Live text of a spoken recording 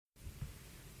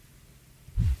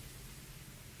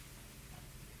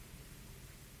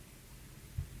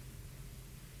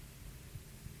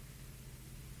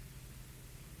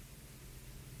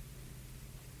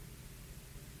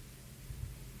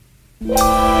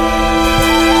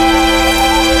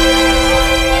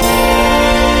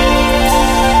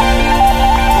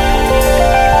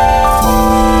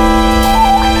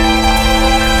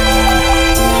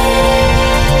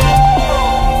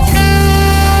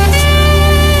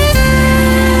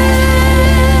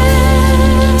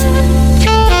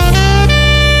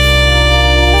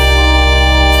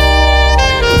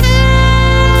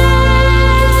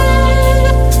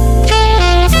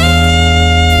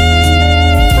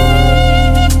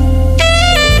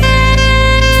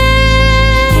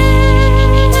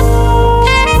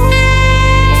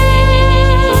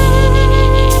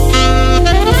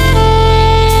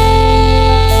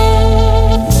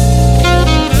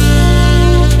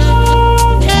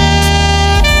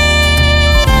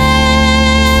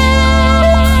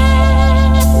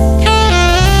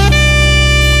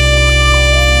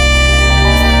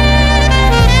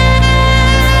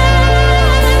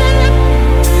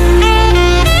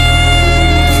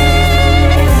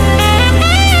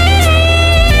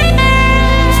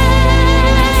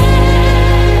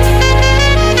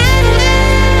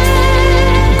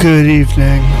Good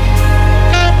evening,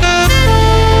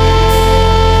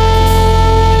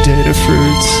 Data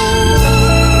Fruits.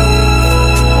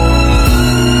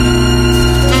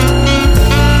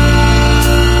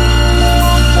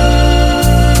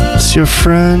 It's your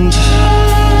friend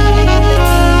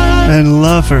and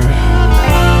lover,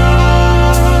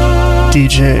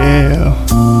 DJAO.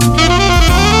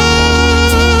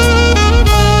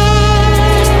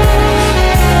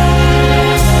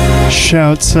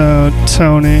 Shouts out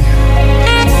Tony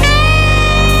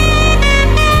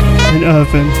and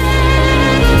Oven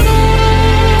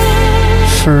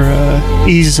for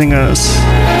easing us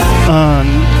on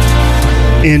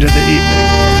into the evening.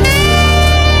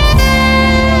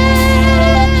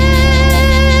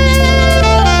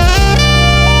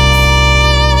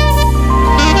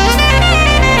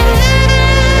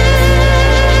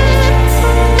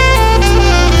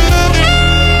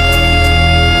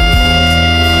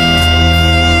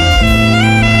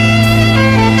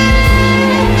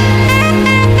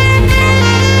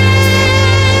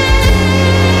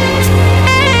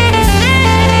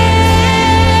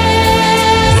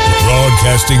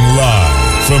 Broadcasting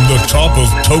live from the top of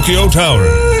Tokyo Tower,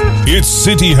 it's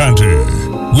City Hunter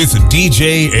with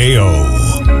DJAO.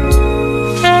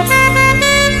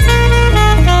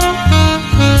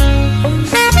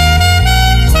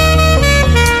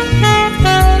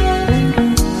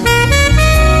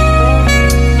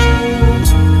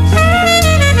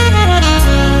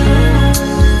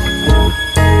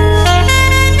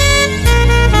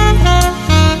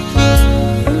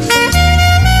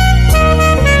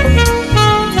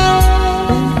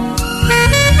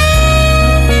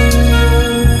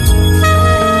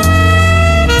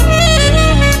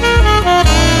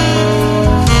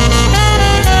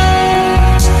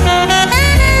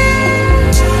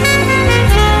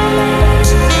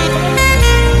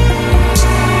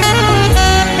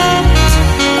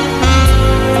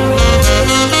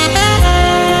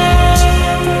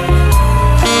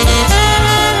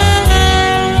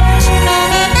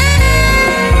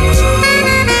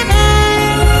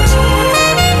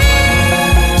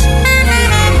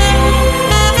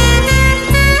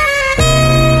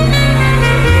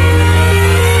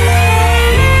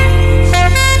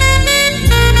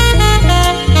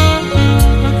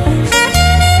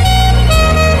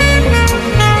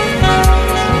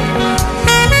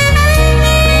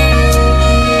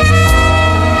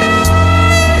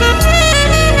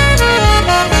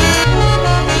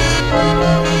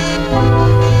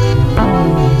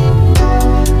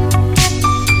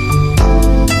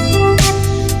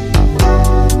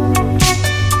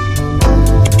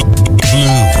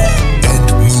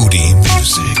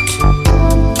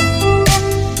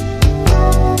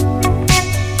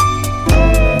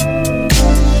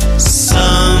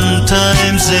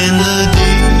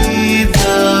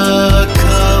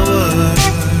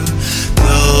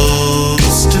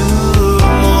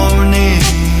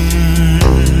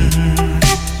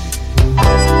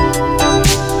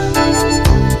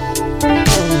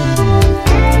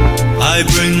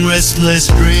 restless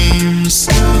dreams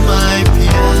to my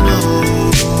piano,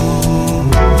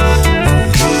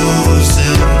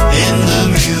 losing in the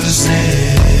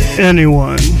music.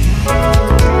 Anyone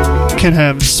can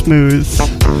have smooth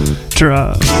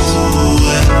drops.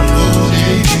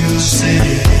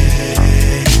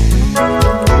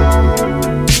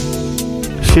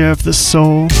 If you have the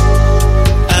soul,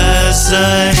 as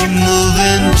I move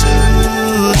into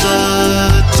the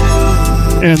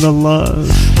tune, and the love,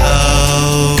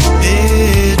 how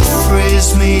it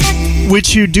frees me,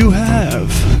 which you do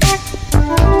have,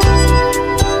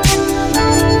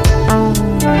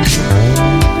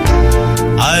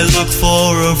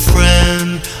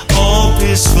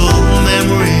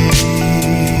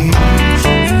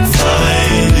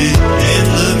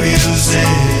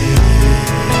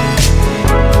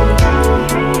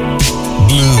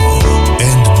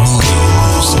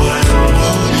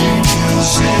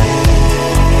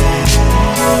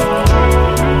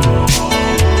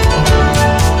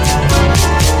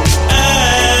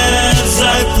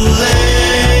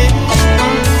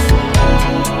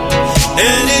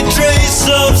 winds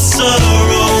of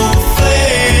sorrow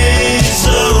fades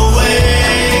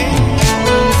away,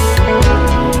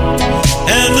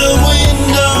 and the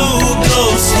window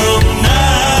goes from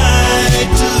night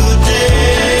to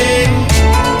day,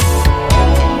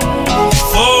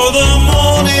 for the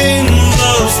morning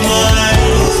loves my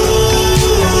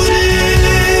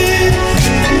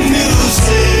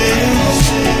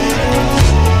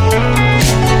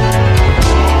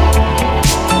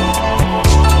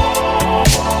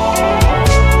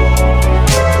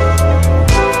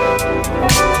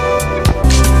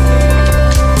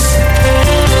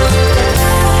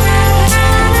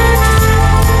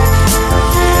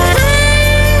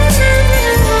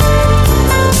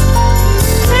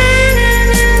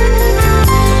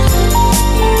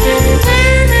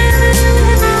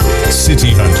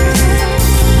City Hunter,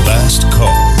 last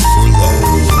call for love.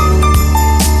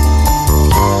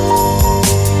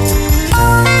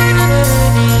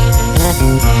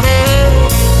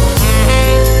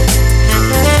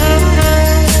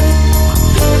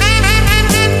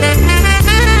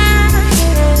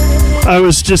 I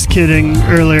was just kidding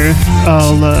earlier.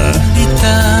 I'll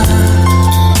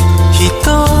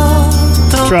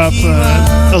drop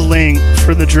a link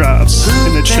for the drops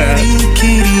in the chat.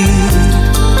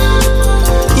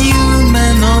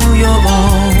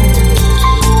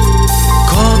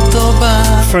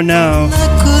 For now,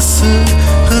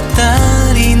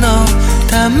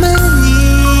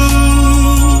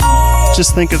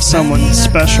 just think of someone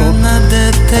special.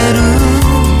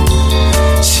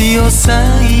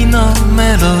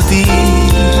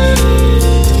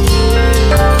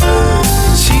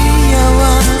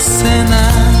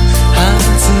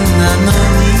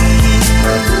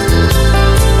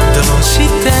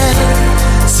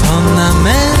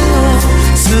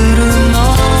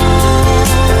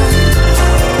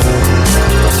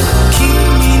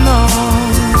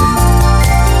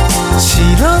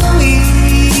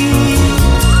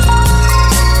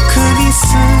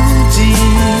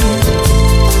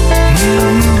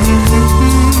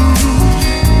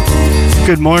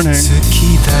 Good morning,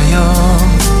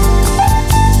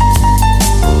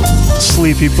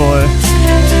 sleepy boy.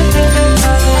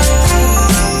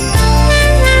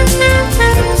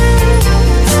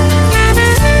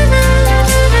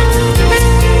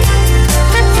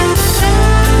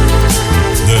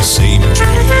 The same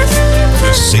train,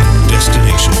 the same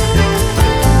destination.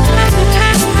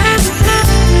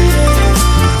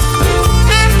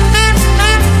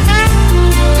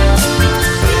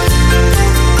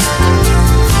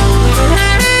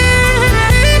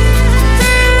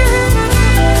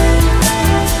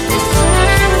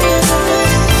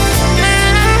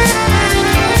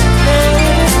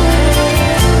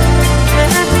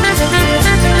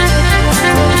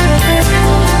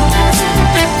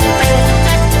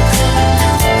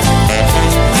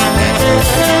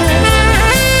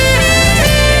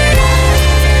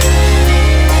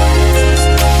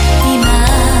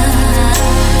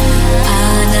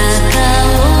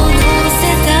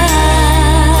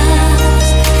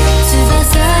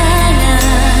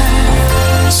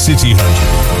 City Hunter,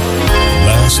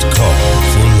 last call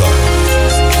for love.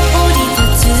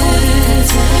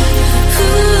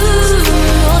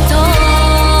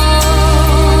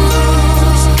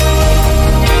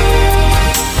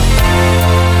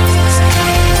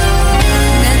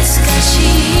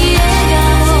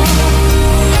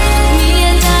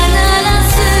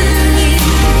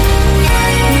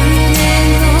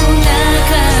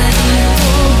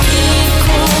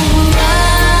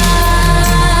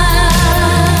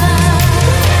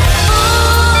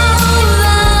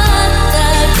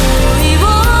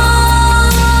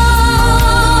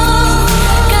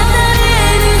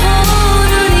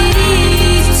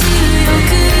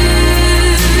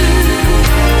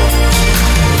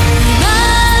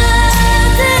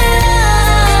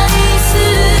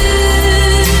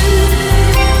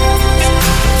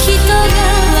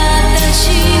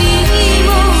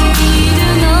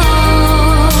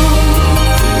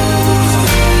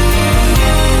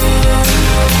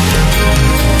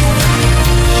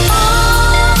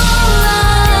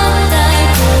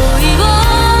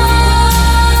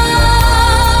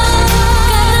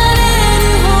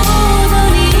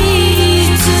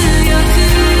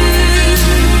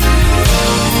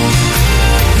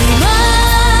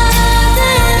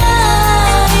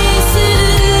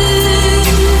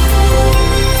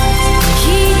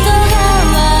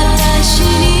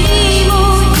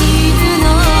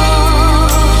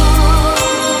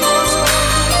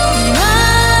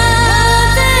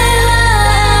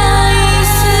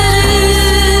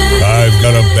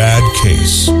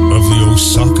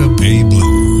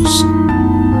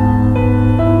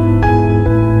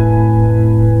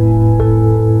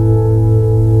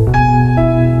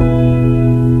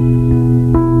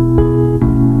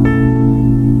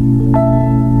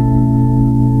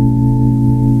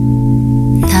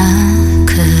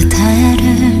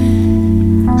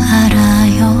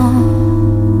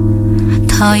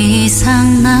 더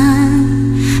이상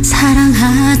난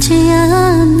사랑하지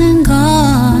않는 걸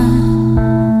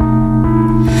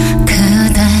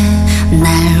그대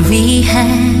날 위해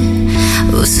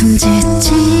웃음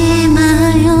짓지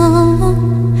마요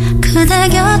그대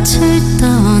곁을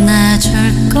떠나줄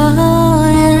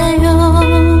거예요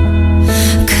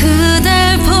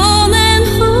그댈 보낸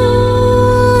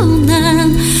후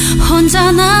난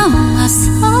혼자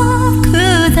남아서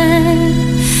그대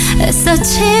애써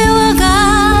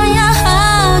지워가야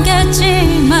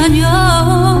하겠지만요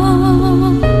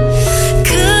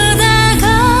그대가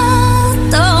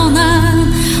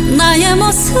떠난 나의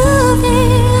모습이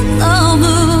너무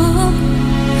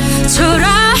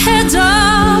초라해져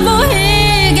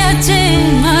보이겠지만요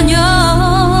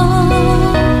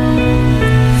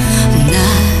나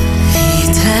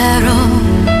이대로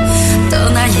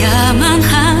떠나야만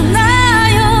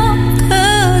하나요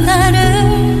그날을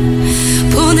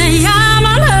보내야만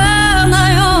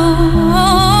하나요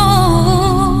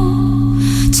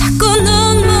자꾸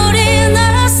눈물이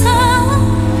나서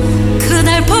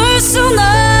그댈 볼 순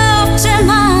없지만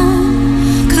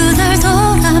그댈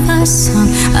돌아봐선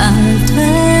안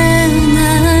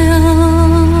되나요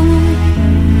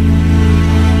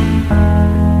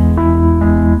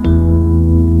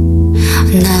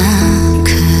나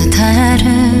그대를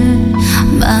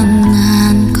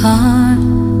만난 걸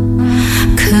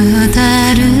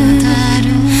그대를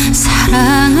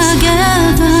사랑하게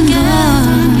된 걸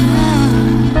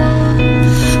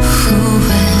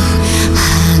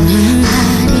후회하는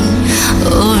날이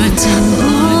올지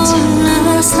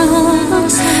몰라서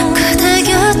그대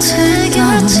곁을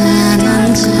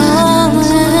떠나는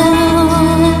거예요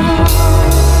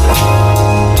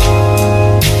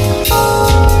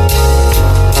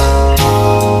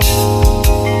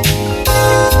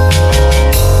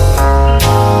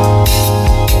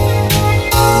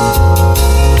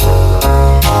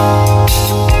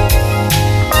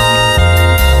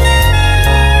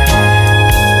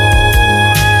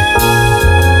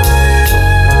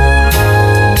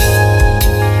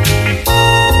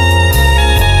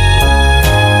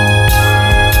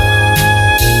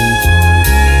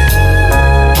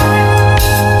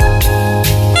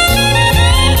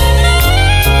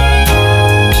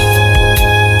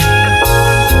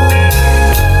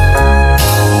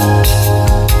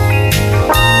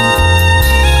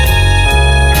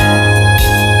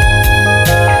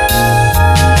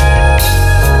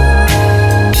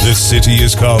The city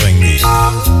is calling me.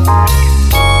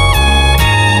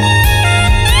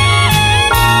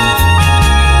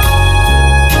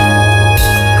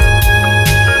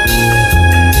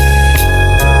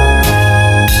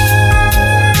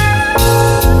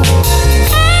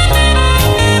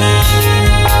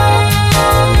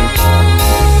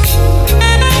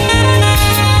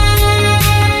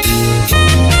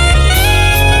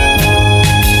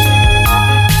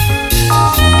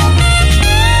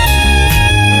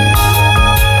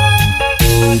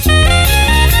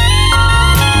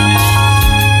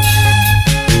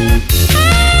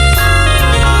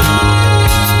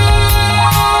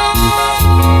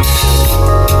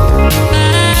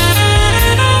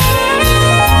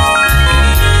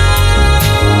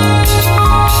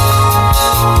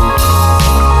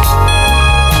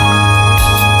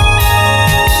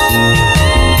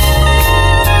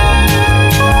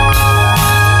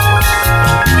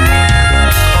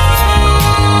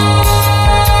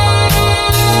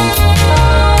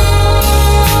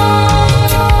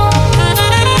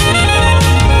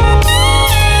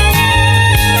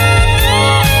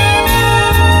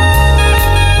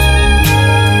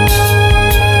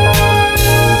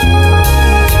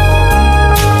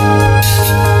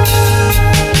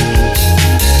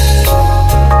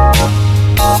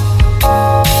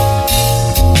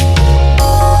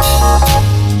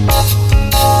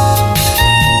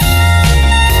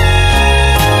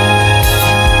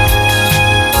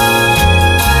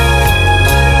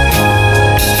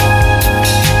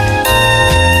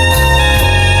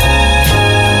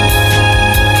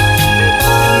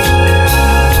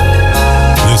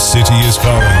 City is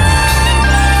calling me.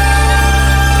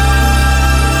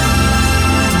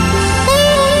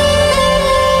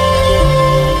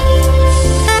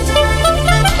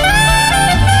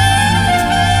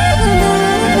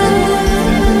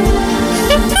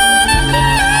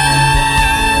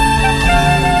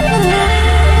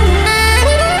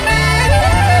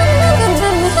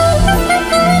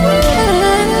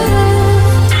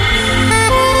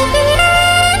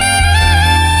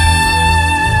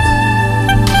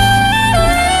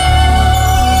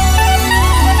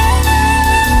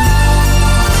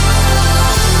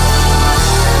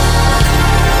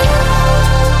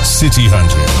 City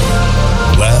Hunter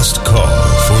Last call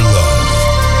for love.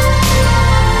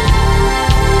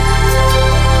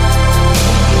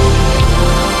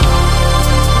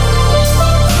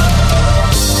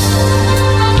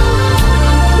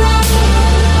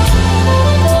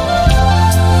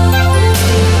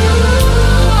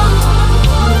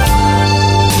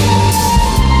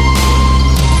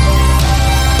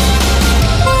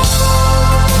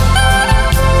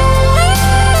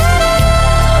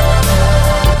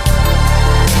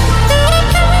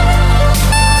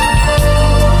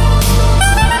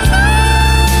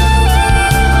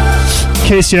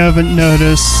 In case you haven't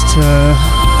noticed,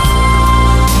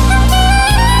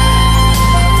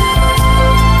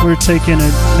 we're taking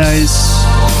it nice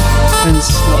and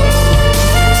slow.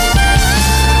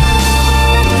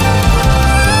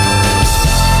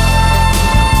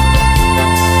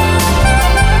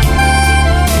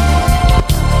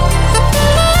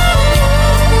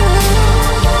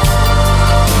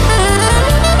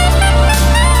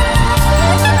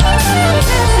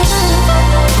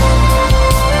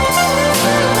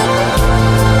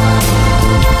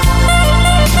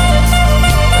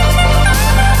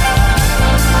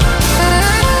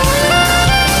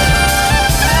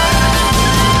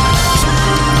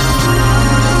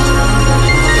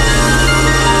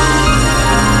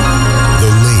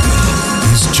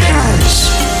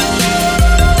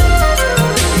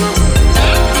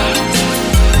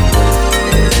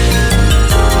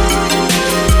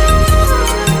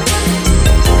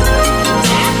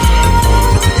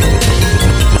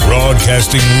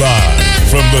 Broadcasting live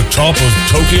from the top of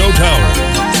Tokyo Tower,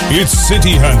 it's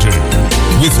City Hunter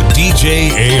with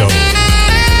DJAO.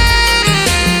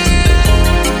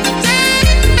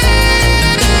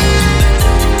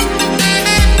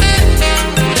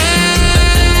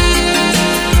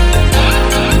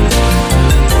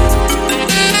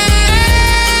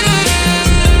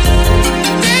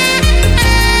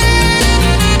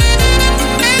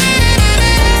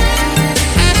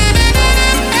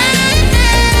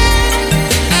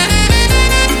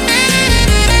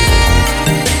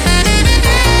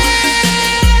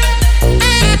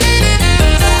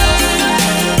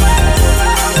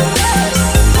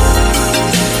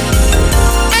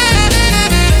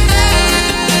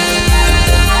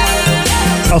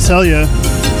 I'll tell you,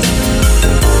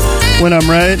 when I'm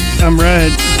right, I'm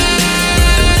right.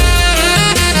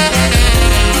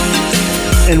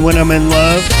 And when I'm in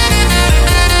love,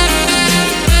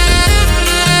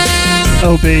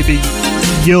 oh baby,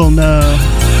 you'll know.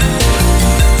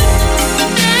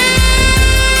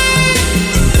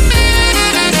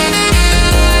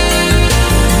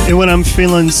 And when I'm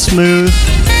feeling smooth,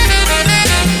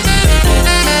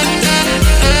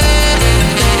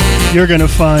 you're gonna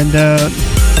find out.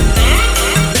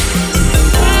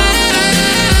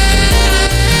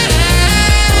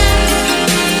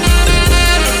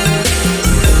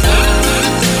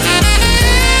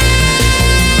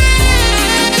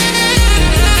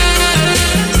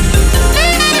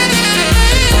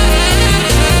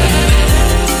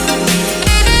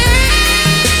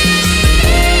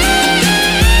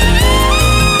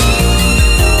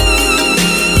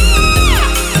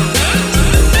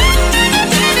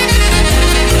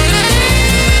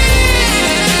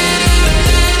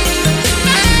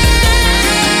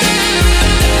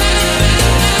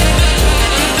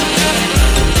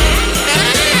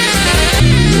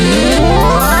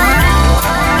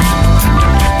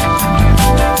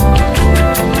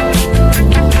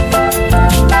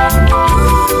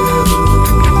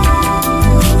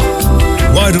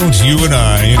 Why don't you and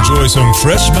I enjoy some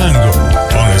fresh mango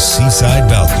on a seaside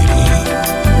balcony?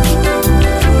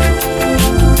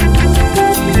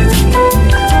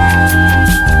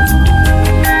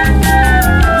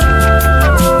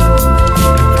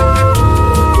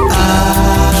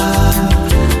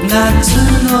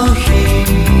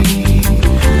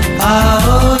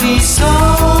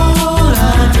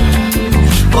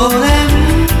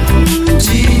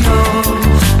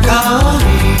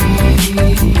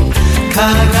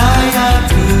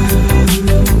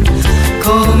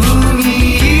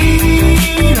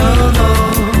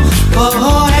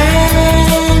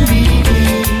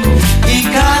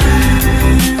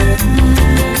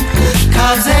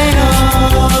 Kaze no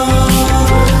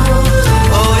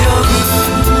oyogu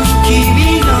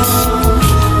kimi no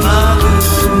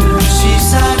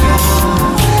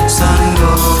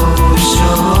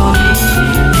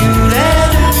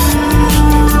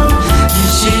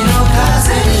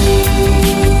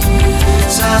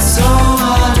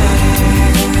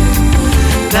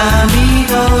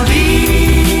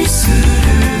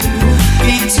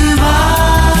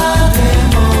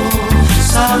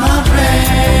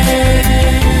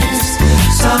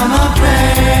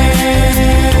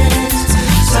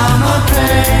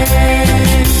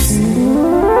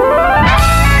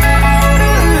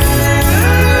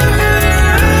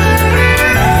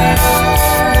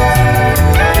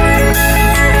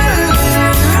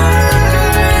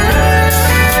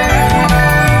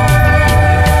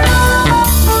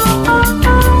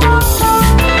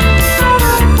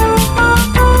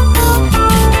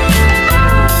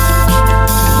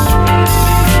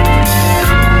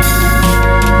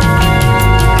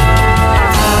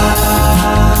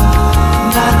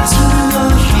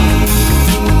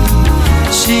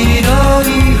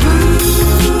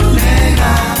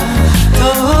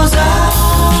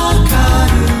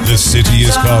The city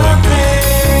is calling me.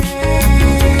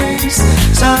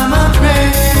 Summer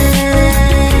praise,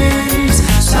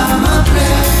 summer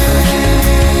praise,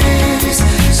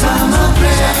 summer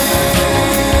praise,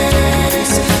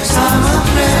 summer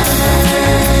praise.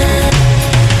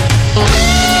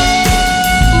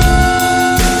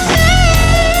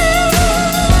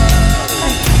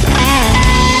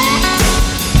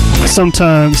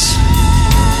 Sometimes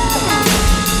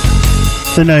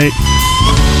the night,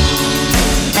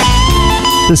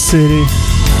 the city,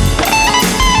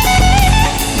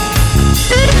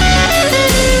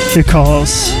 it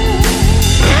calls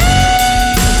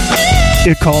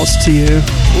to you.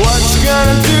 What you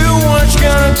gonna do, what you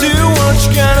gonna do, what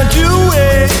you gonna do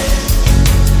it?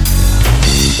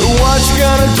 What you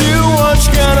gonna do, what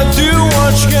you gonna do,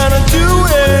 what you gonna do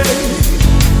it?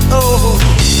 Oh,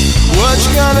 what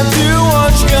you gonna do,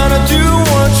 what you gonna do,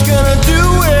 what you gonna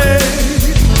do it?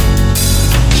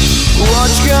 What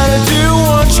you gonna do,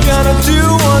 what you gonna do,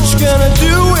 what you gonna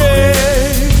do it?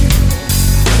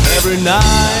 Every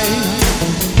night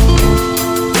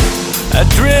I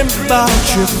dream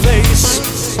about your face.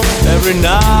 Every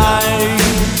night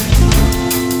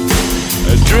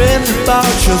I dream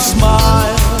about your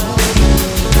smile.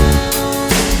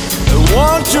 I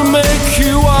want to make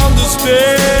you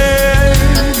understand,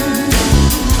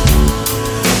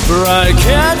 but I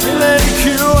can't make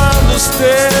you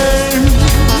understand.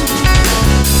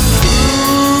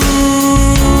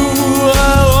 Ooh, I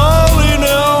only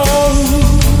know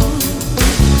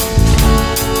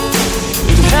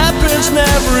it happens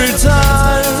every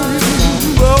time.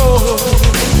 Oh.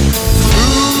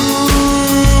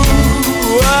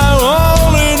 Ooh, I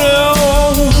only know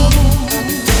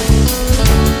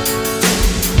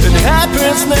it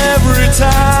happens every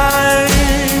time.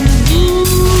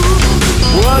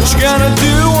 What you gonna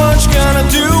do, what you gonna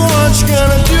do, what you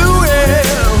gonna do,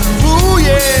 yeah. Ooh,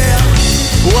 yeah.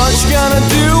 What you gonna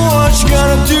do, what you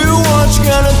gonna do, what you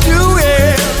gonna do,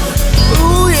 yeah.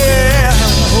 Ooh, yeah.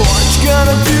 What you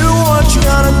gonna do, what you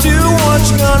gonna do, what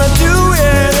you gonna do,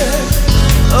 yeah.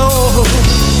 Oh,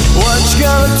 what you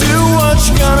gonna do, what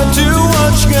you gonna do,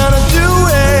 what you gonna do,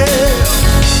 yeah.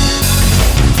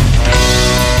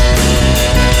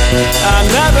 I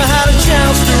never had a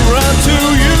chance to run to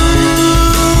you.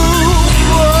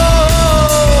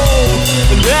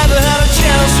 I never had a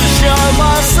chance to show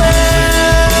myself.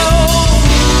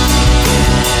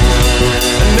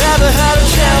 I never had a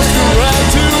chance to run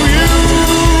to you.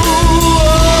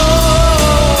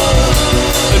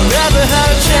 I never had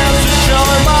a chance to show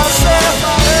myself.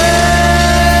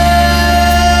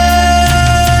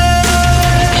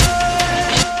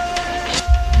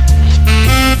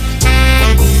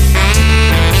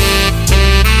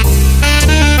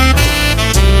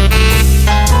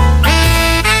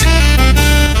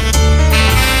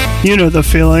 You know the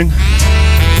feeling.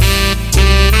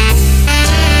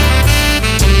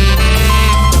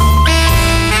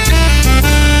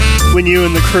 When you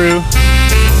and the crew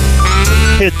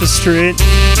hit the street,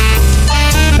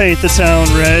 paint the town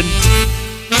red.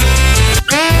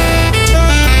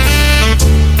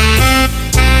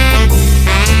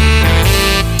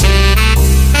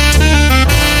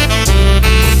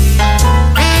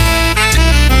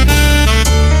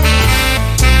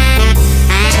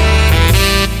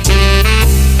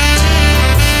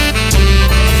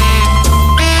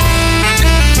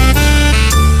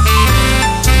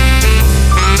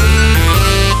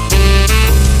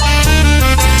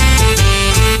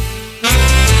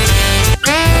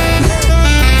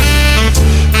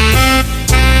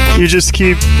 You just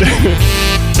keep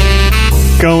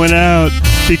going out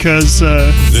because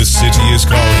the city is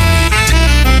calling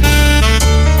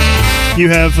me. You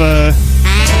have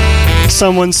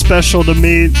someone special to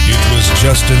meet. It was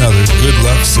just another Good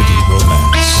Luck City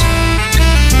romance.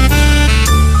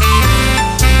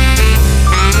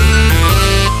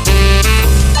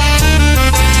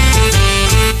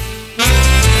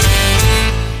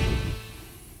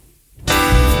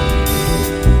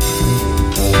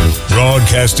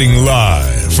 Broadcasting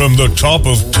live from the top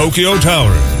of Tokyo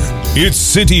Tower, It's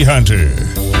City Hunter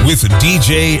with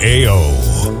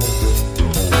DJAO.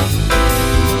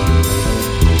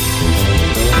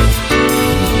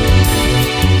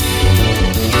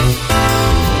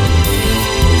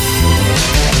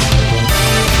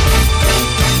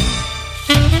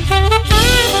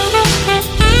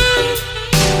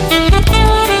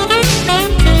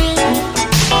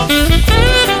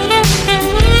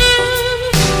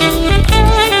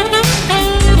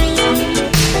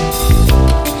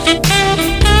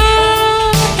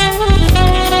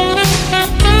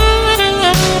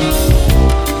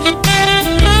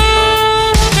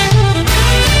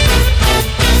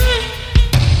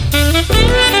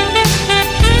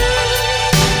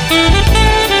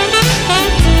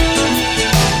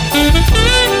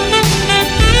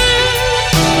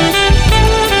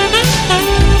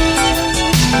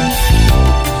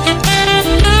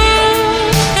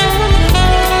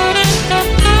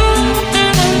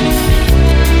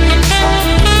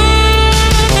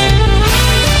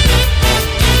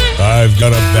 I've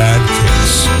got a bad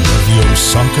case of the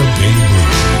Osaka Bay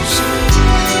Blues.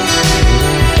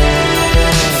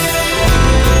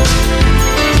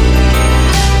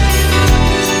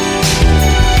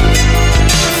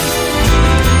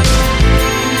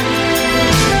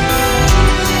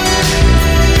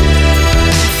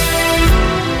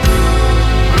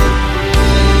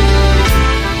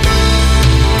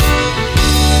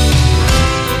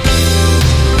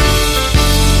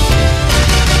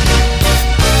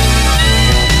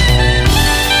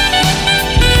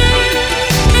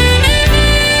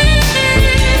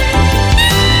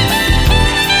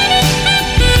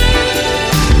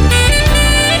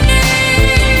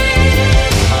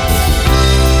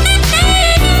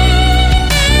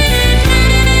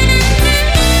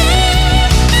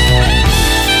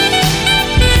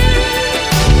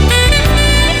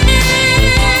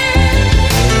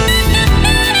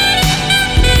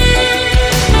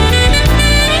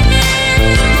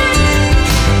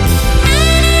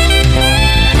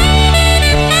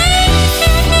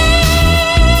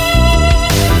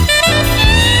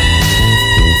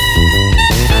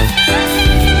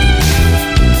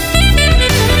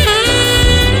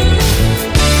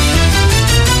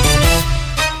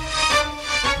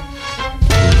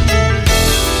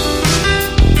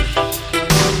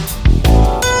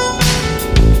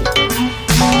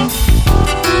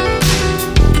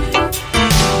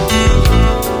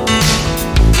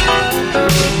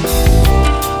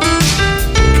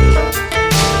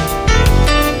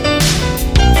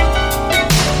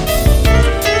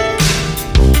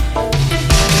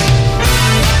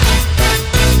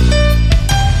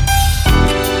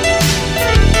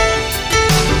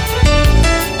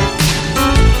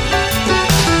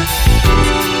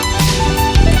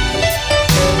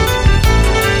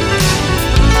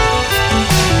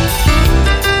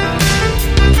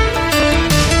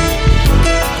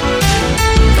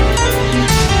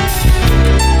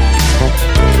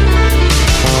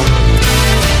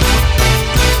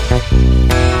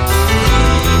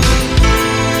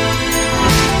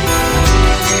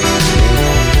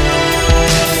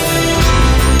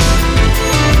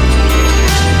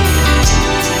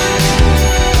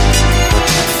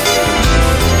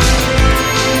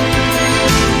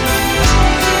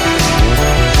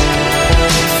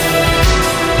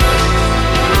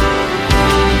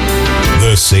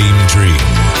 The same dream,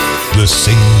 the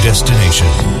same destination.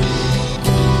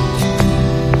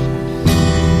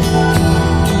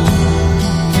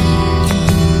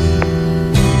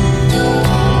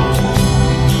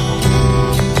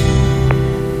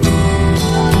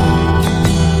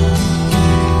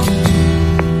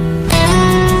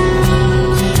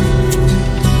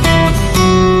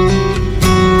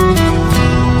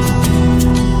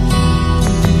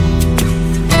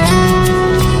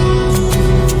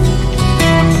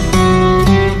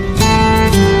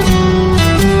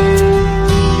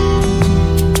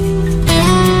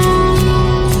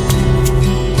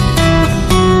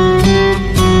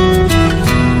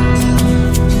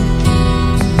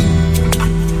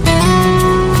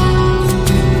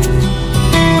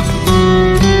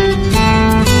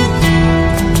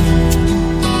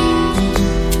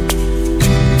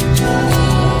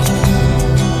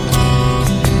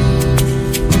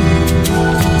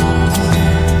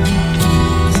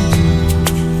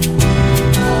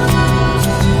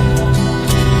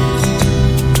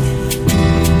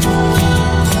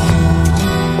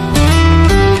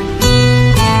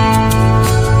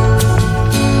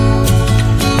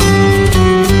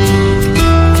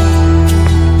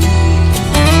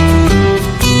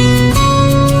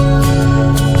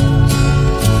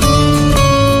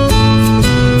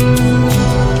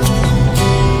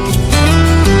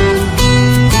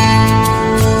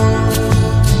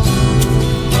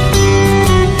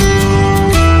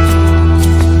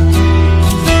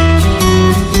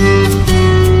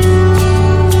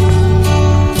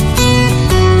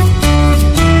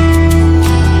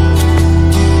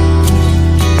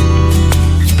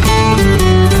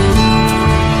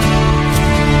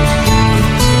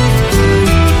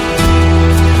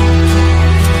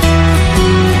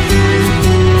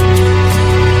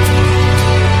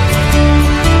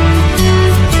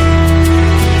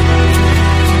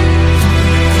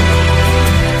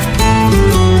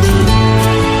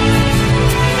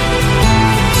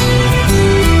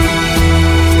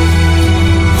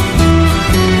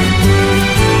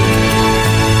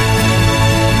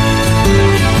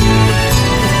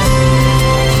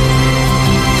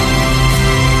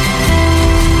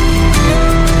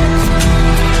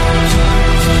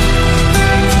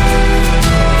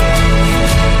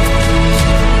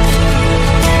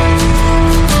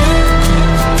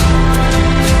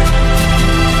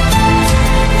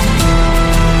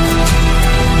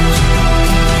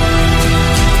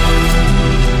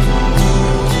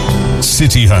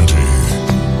 City Hunter.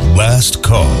 Last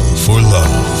call for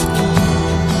love.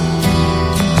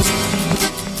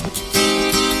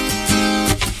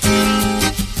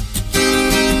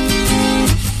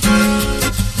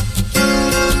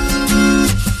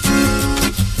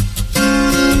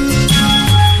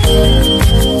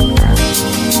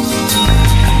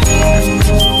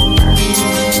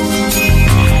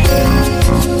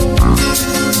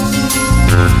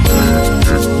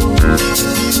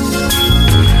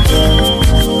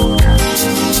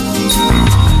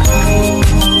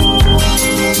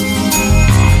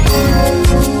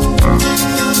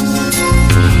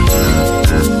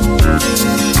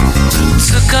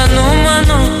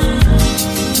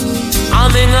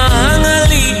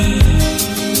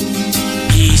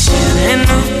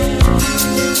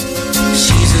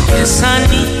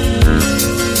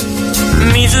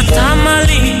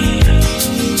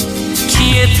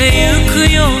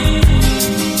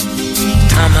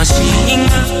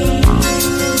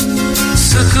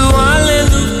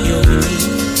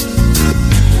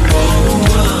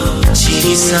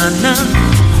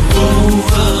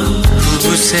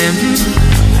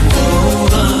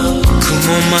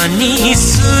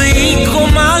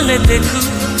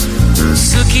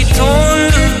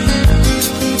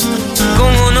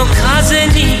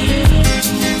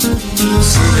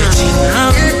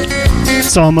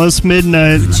 It's almost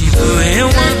midnight,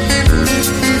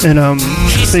 and I'm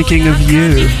thinking of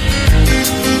you.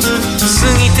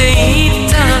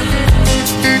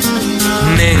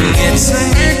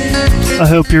 I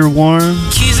hope you're warm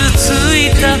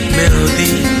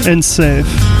and safe.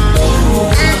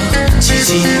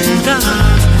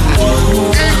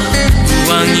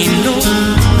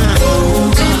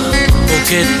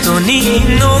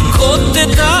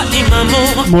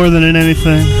 More than in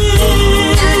anything,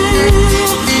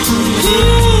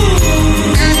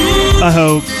 I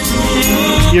hope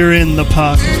you're in the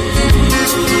pocket.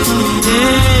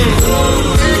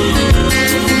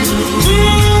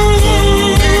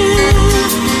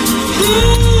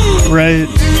 Right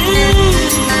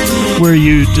where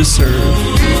you deserve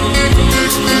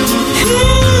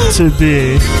to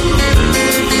be.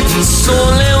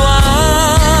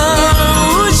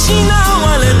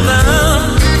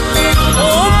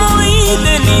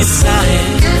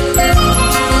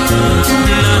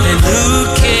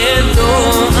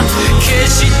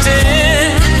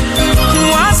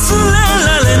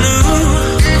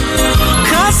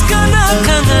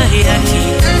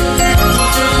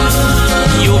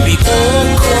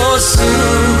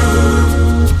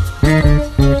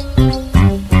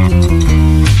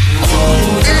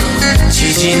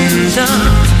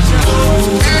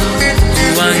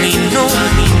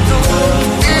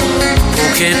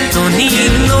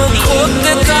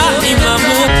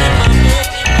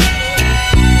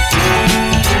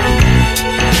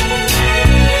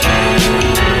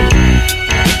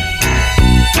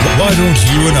 Why don't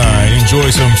you and I enjoy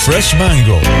some fresh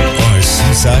mango on a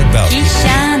seaside balcony? 汽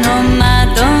車の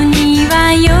窓に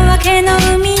は夜明けの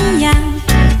海や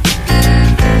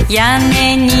屋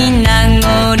根に名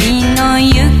残の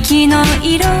雪の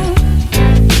色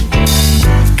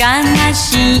悲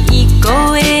しい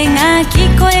声が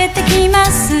聞こえてきま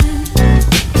す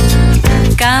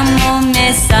かも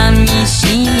め寂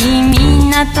しい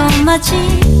港町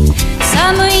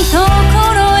寒いと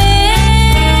ころへ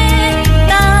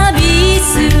旅す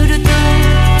ると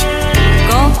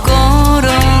心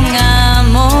が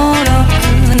もろ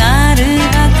くなる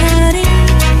ばかり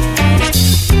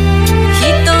人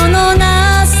の情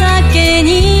けに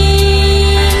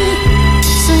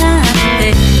すがって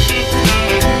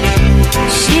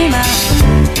しまう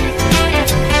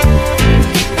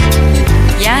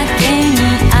やけに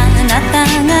あなた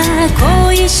が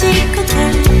恋しくて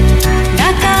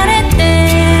抱かれて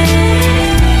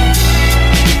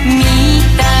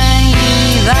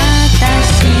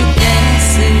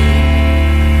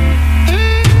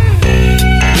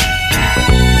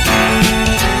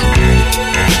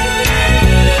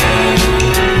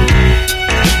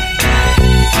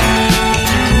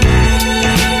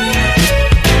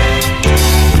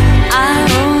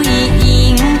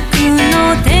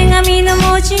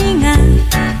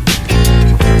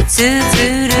綴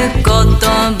る言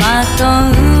葉と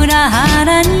裏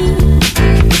腹に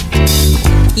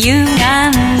歪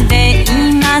んでい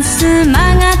ます曲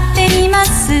がっていま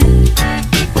す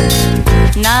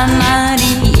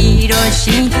鉛色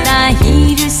した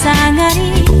昼下がり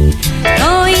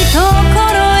遠いとこ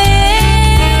ろへ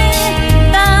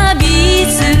旅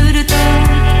すると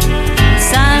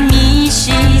寂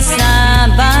しさ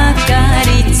ばかり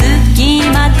つき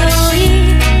まとい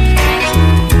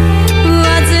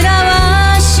煩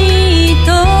わしいと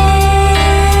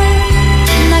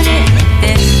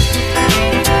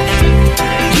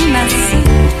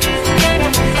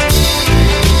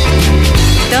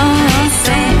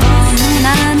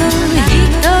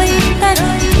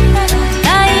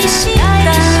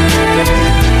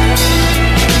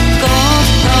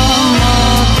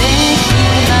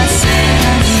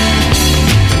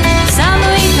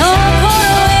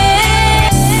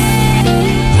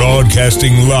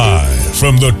Broadcasting live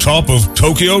from the top of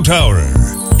Tokyo Tower,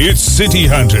 it's City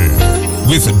Hunter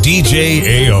with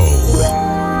DJAO.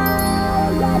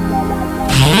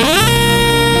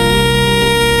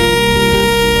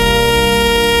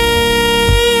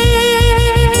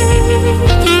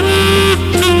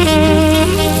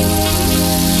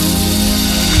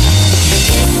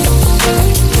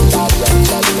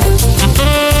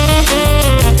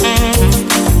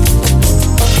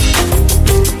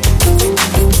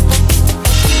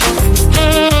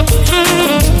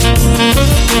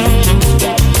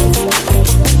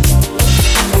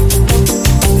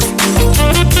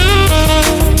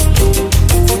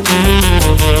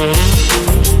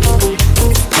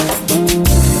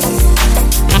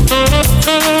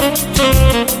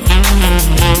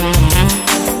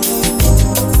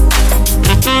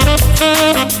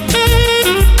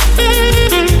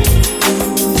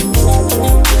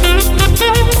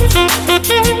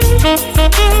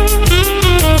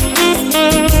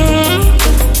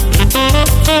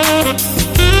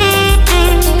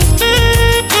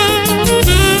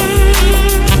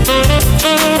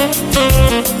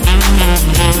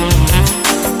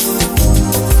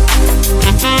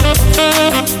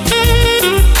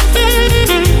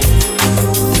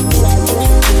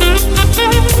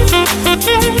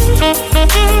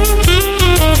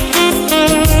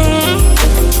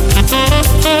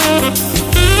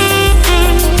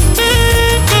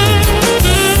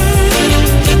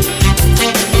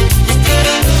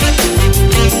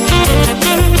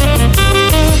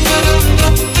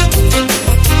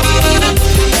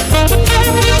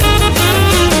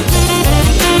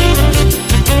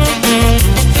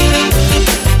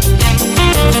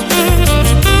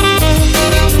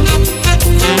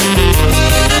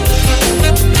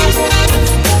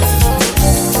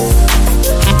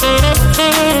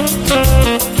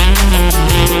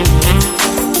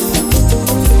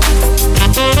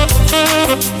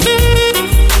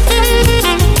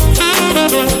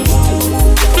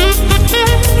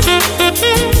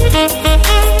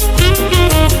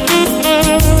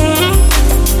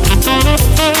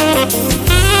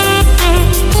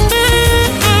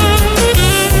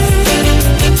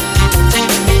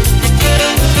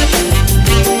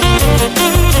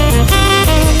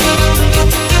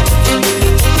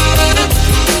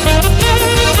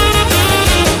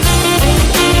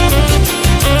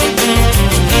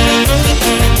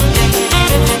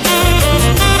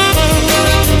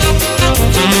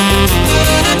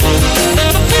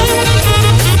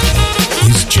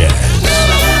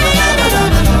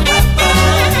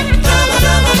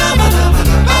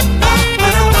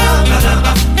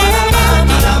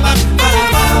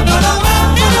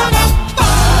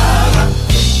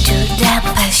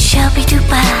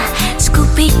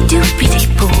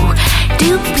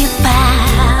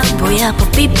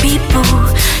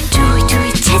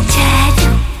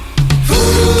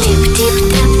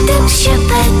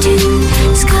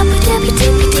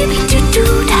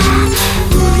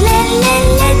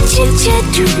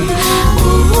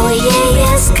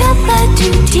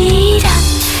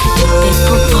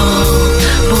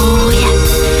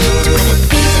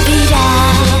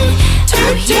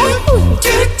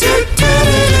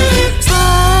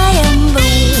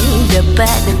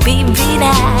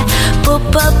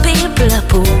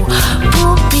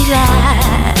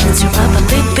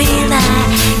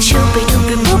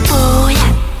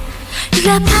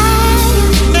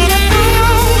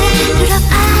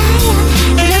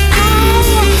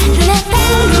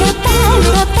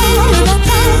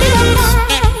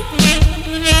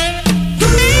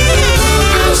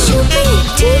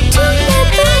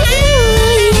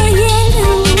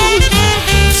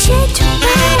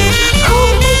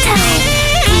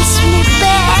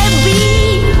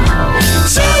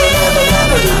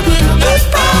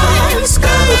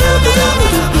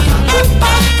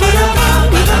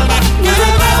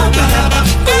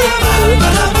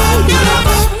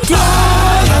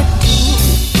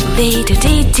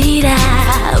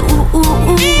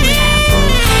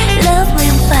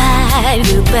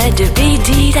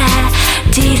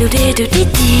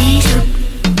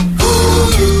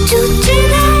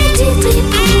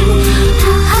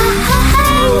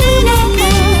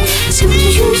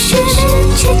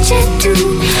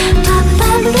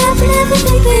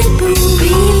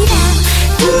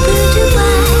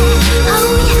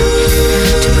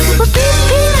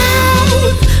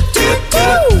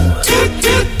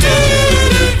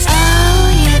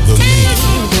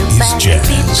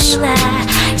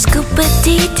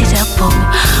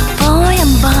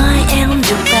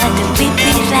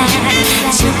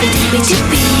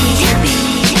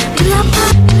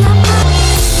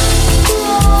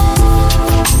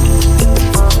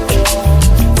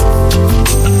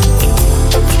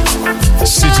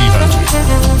 City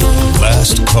Hunter.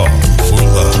 Last call for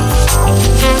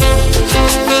love.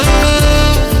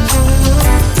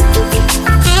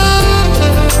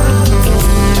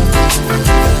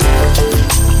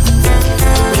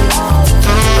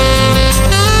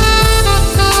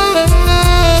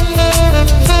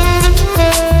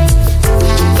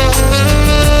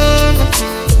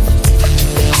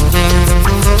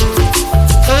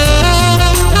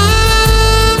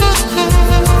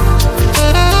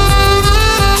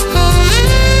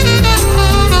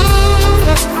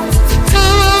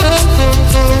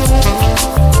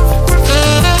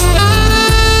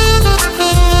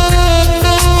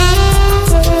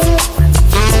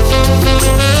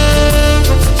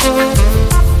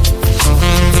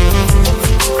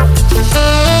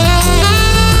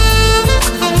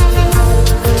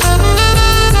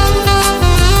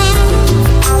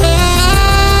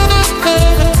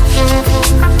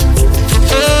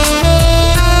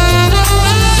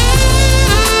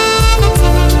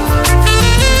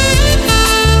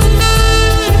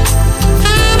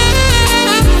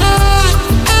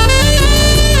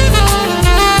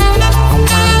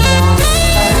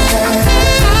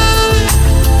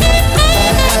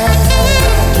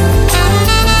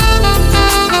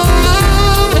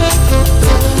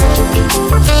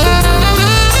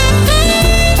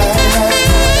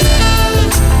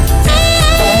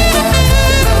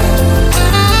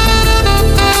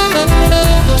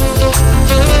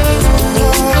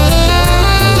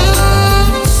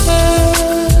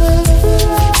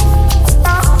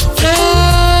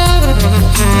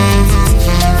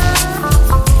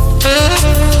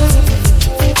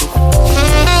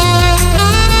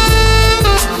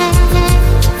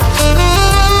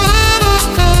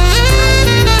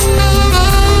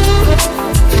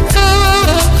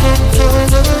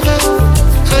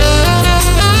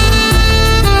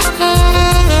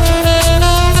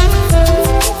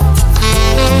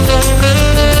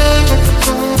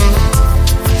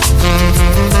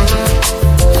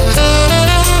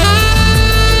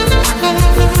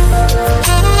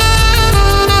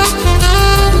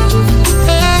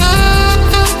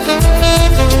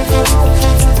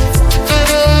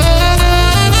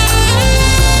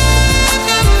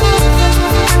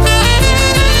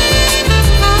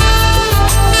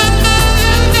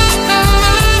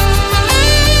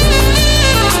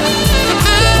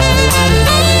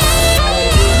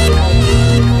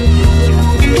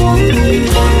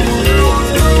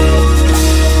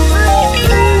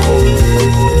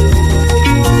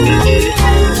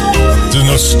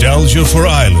 Nostalgia for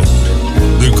Island,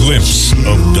 the glimpse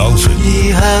of dolphin.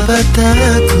 羽ばた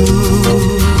く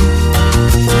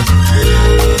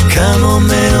カモメ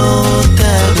をた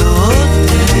どっ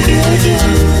て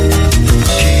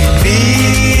君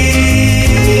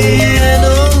への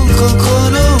心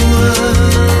は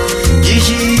虹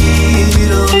色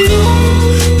の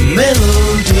メロ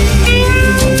ディ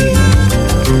ー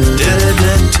ダラダ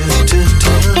タタ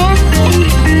タ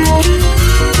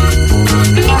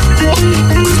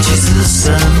口ず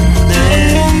さんで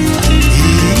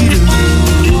いる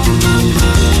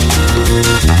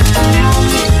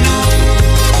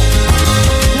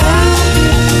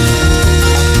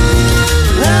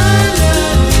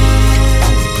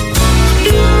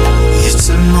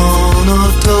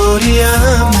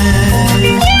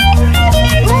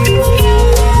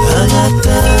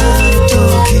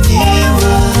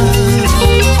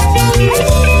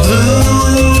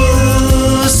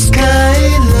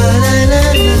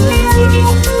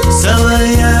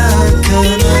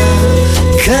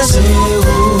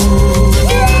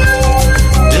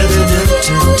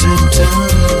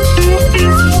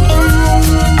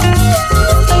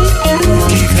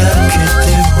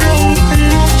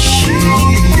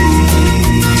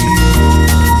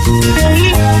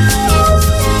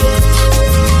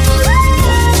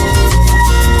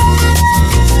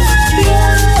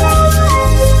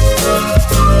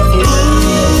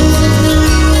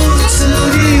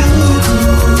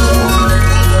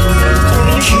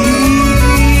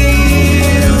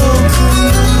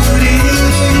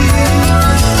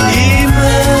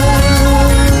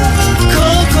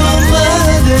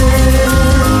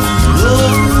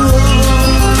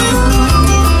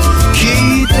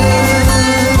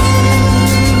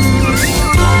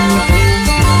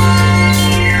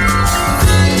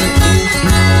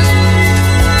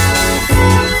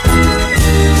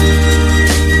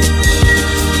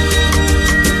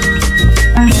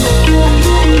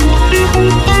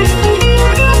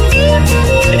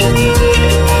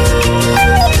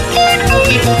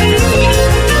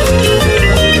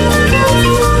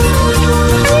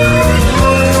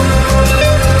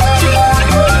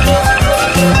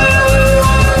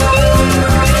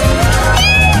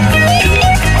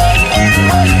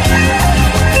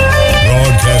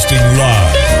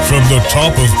from the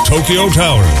top of Tokyo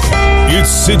Tower, it's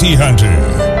City Hunter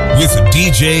with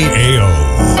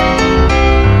DJAO.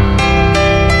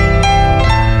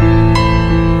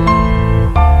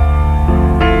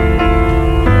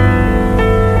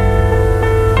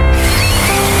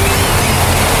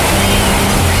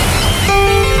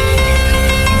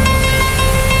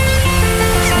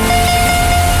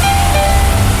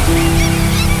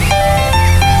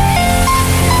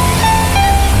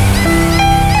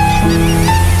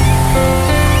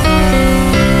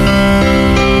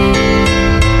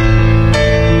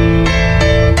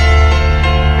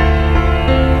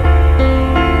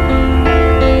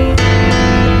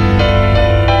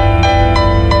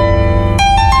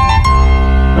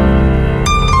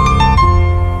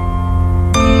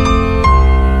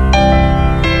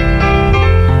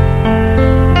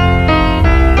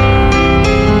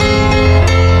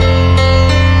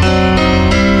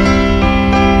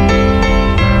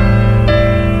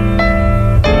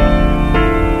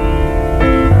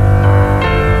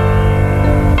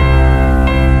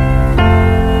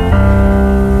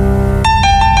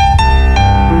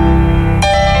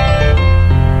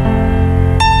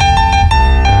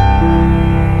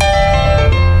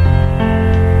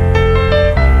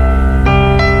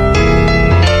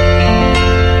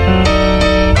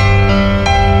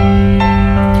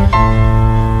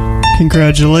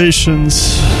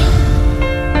 Congratulations.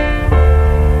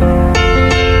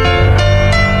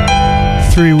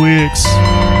 3 weeks.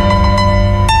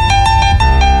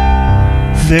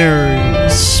 Very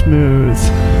smooth.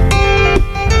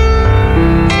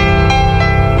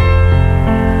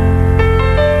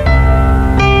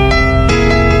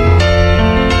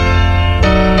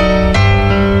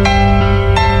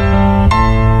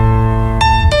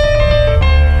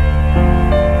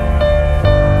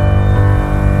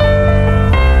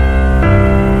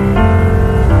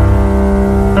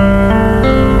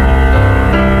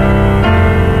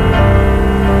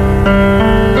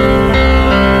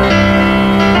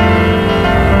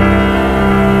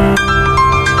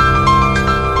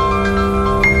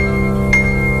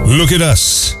 Look at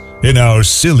us in our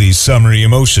silly summer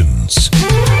emotions.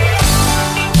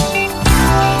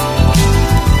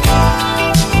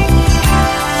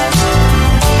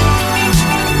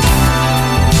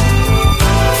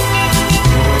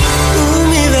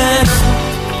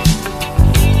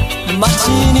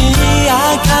 Martini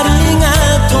明かりが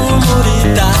灯り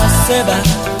出せば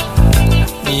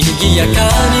賑やか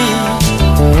に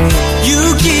行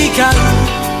き交う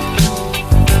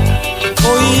恋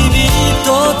人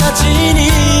たちに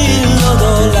彩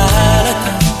られた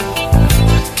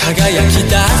輝き出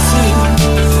す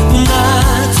夏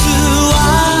は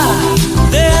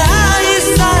出会い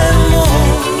さえも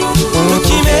とき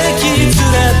めき連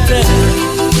れて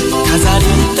飾り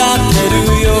立て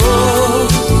るよ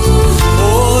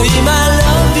Oh, my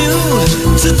love you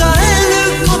伝え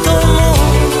ることも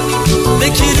で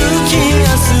きる気が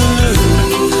する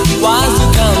わず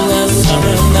かなサム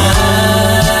ナ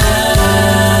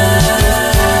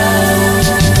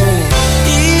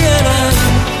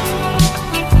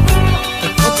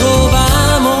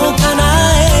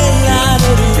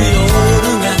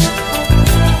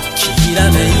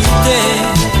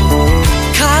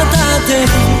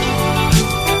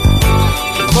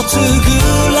持つグ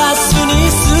ラスに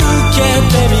透け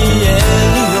て見え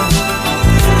るよ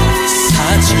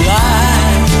幸い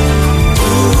浮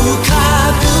か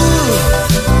ぶ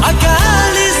明か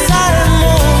りさえも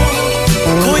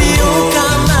恋を叶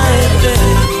えて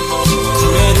く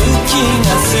れる気が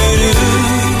する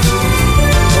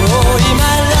Oh, I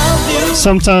love you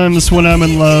Sometimes when I'm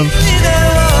in love,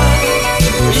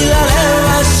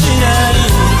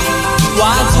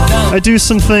 I do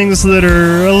some things that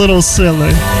are a little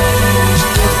silly.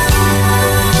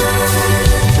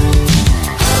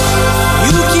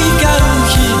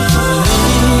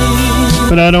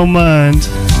 But I don't mind.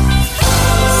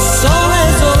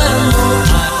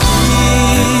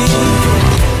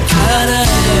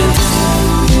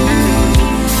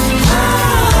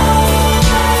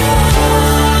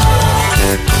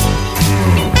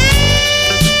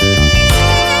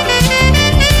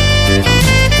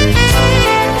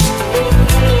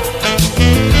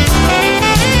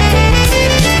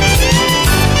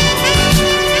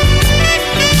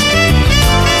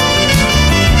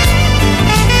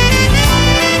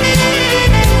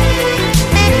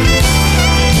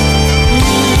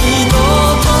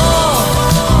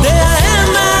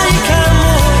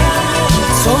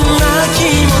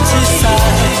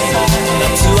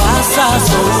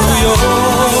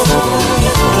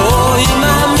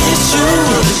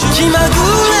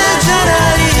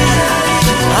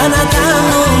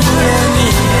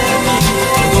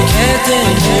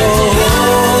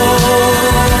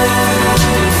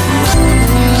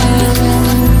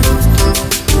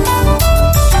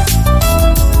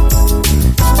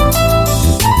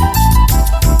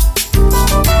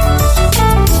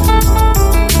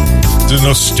 The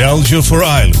nostalgia for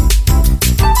Ireland.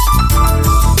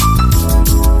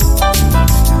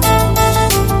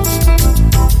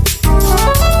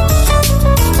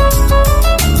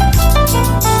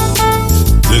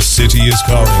 The city is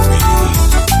calling me.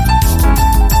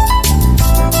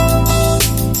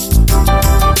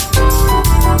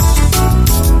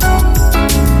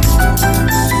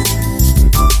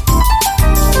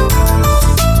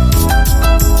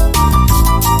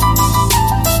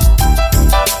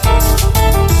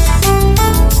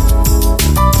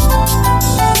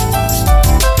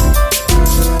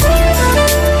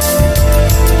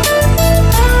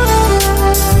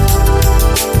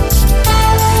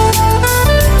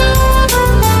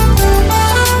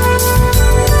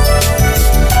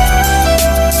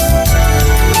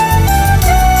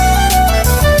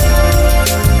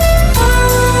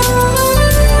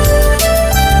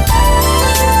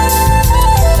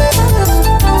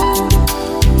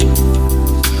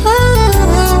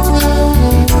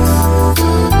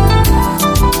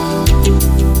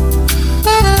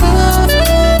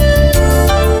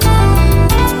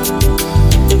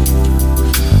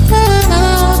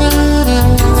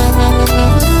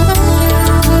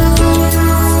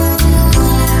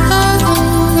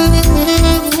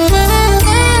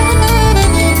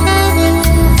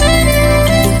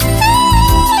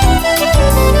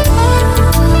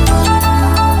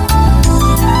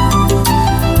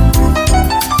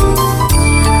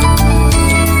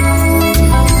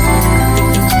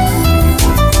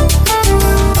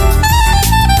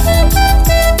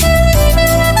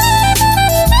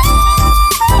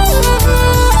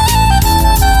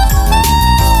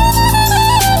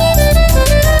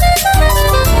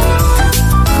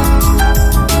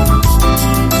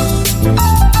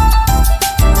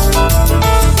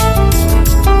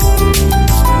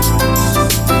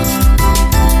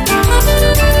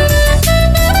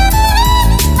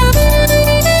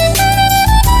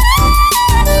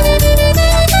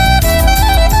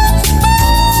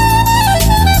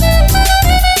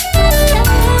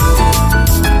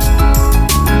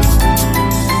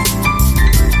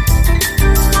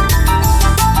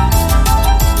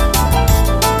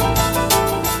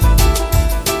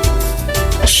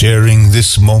 Sharing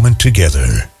this moment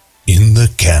together in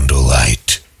the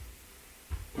candlelight.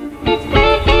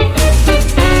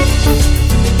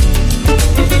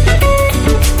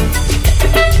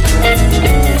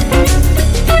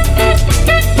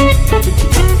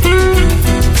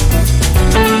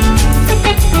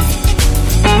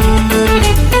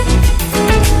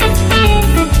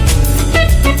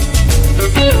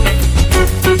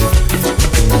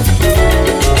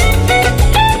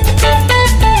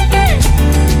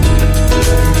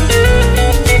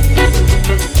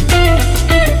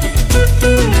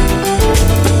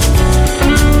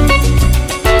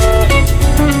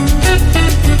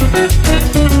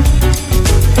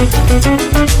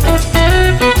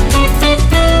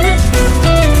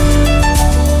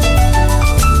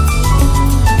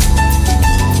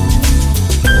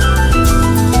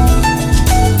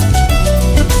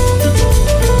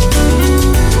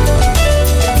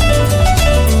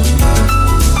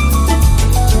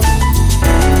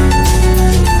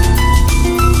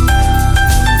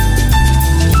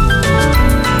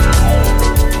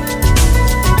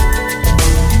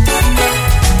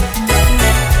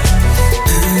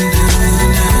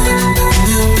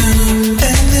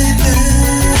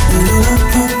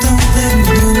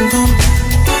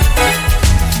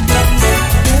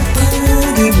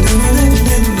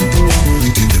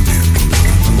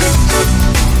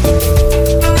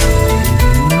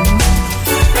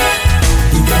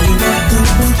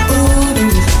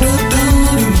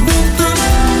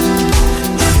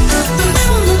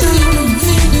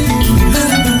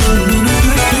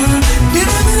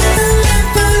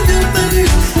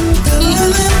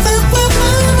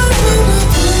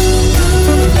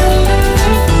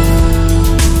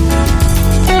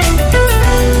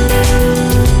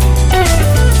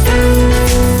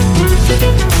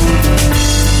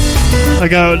 I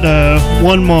got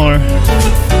one more.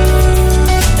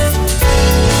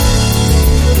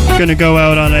 Gonna go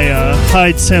out on a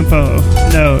high tempo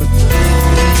note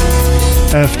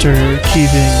after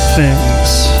keeping things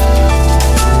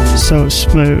so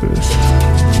smooth.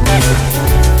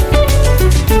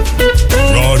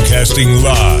 Broadcasting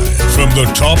live from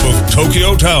the top of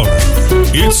Tokyo Tower,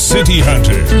 it's City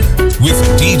Hunter with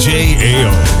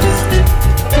DJAO.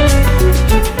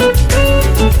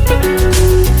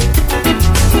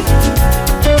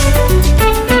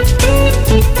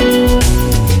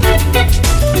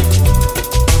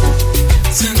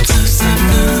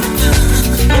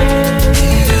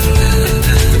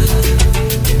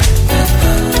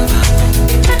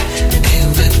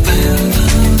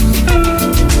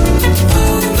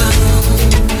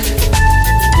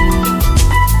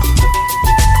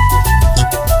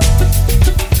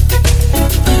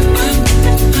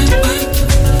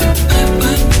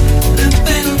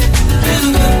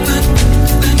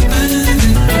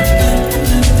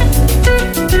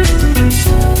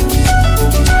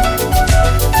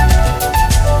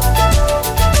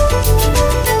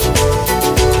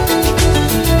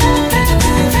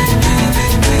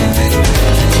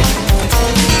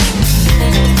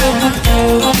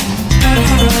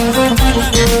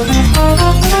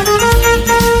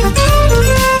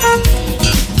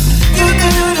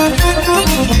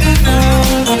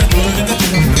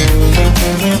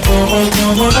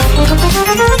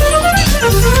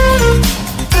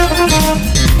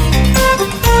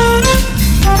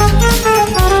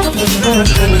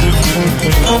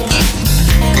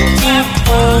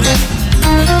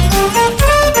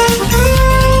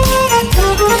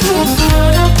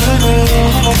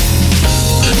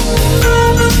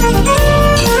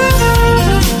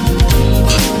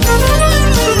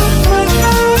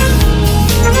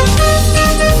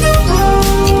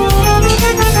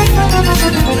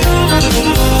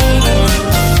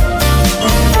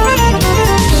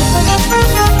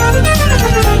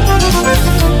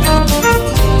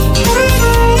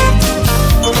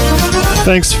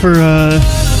 Thanks for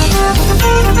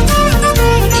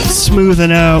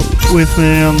smoothing out with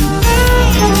me on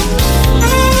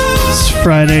this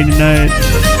Friday night.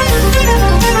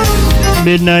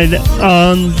 Midnight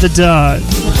on the dot.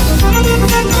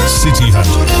 City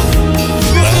Hunter.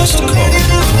 Last call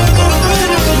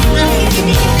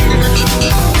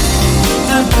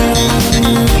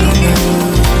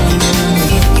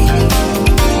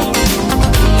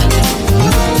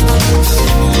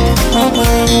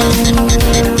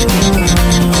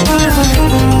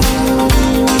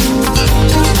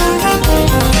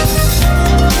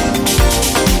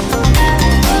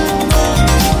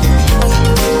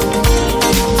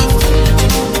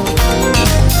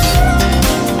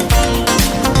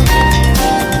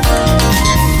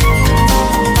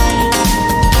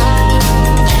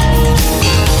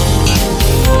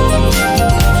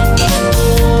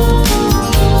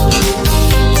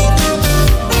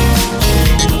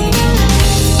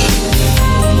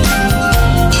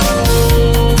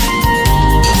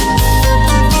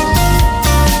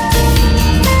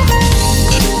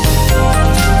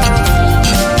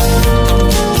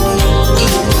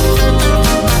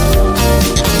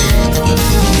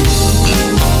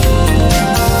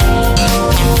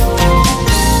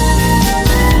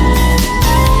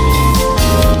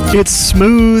It's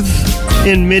smooth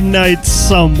in midnight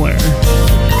somewhere.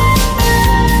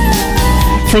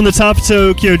 From the top of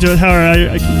Tokyo Tower,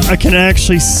 I can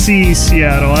actually see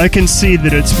Seattle. I can see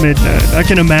that it's midnight. I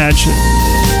can imagine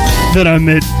that I'm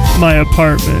at my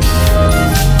apartment.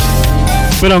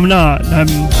 But I'm not.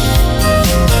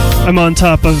 I'm on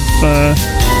top of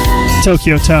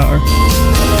Tokyo Tower.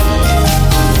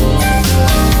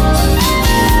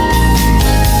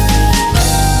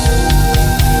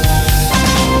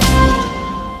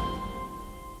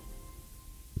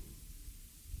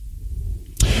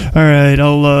 All right,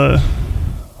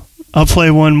 I'll play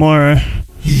one more.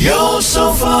 You're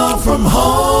so far from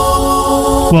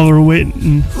home. While we're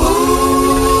waiting. The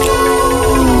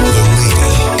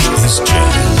lady is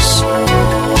jazz.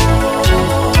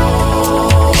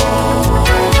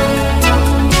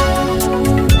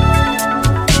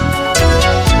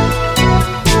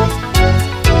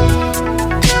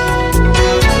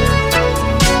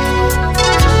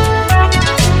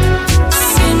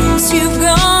 Since you've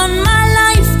gone,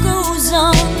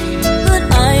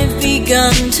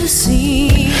 to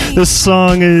see. This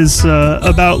song is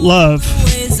about love.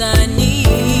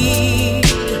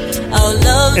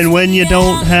 And when you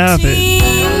don't have it,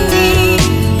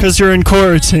 because you're in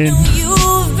quarantine.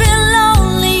 You've been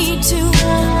lonely too,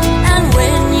 and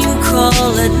when you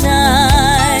call at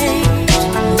night,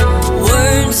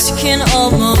 words can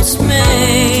almost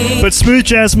make. But smooth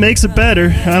jazz makes it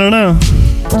better. I don't know.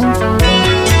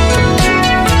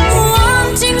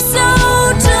 Wanting so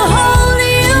to hold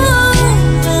you,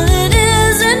 but it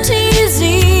isn't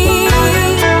easy.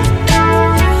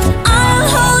 I'll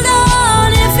hold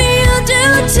on if you do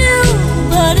too,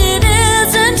 but it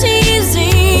isn't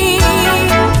easy.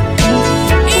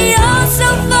 You're so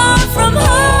far from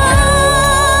home.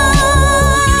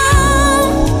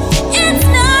 It's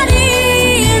not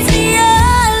easy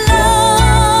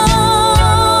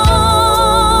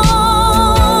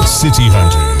alone. City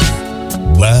Hunter.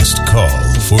 Last call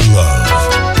for love.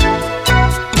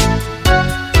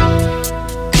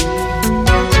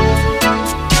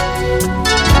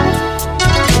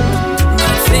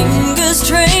 My fingers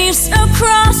trace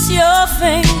across your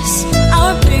face,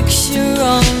 our picture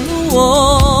on the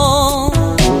wall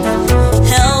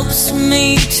helps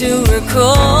me to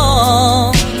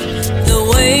recall the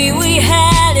way we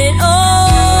had it all.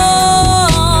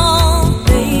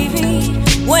 Baby,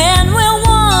 when we're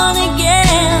one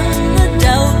again, the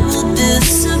doubt will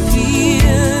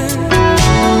disappear.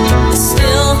 But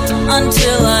still,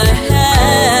 until I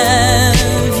have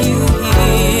you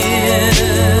here,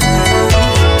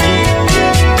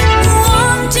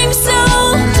 wanting so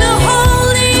to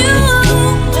hold you,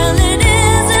 well it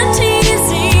isn't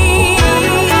easy.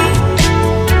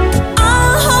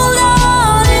 I'll hold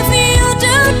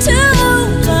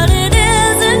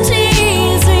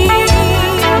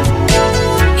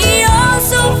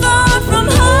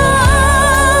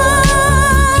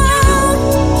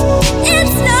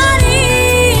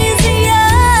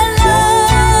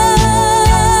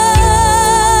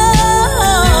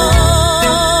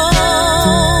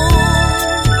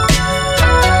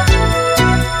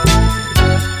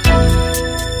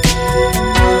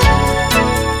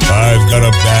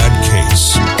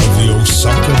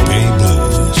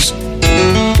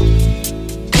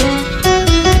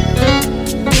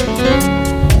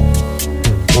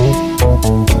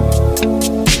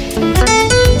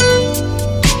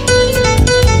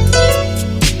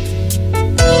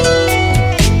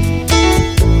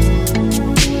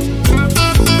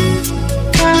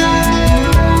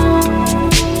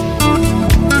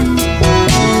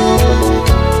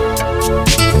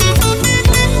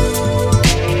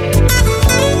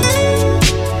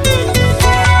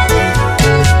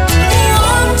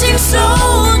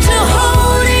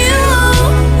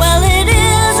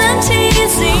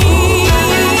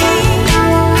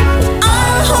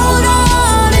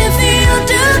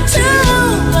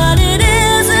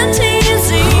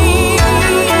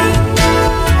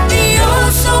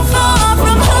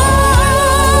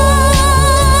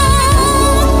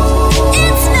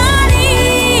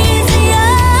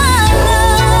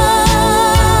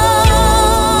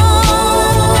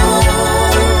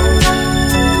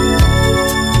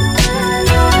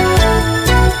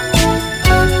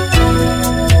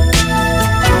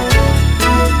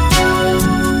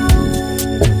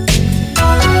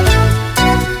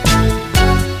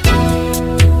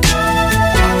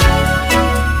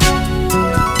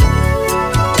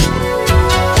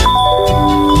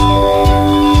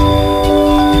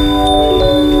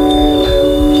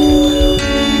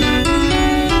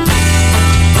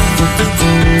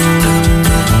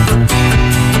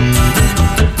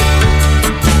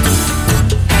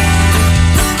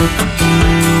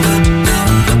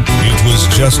It was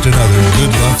just another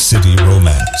Good Luck City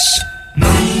romance.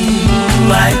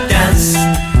 Moonlight dance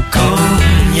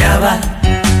今夜は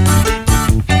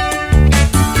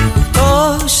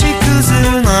星屑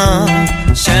の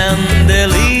シャンデ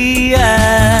リア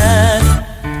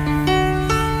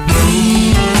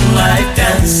Moonlight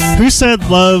dance Who said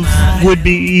love would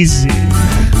be easy?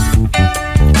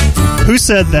 Who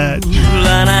said that?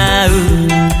 占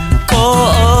う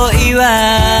恋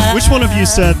は Which one of you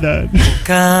said that?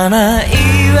 叶い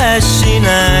はし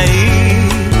ない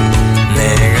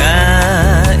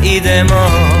願いでも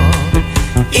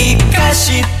生か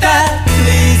した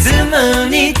リズム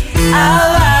に合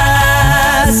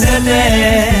わせて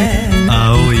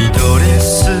青いドレ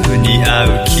スに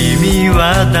合う君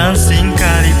はダンシング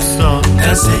カリプソ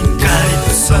ダンシングカリプ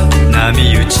ソ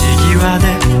波打ち際で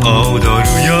踊る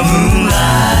よムーンラ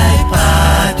イトパ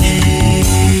ーティー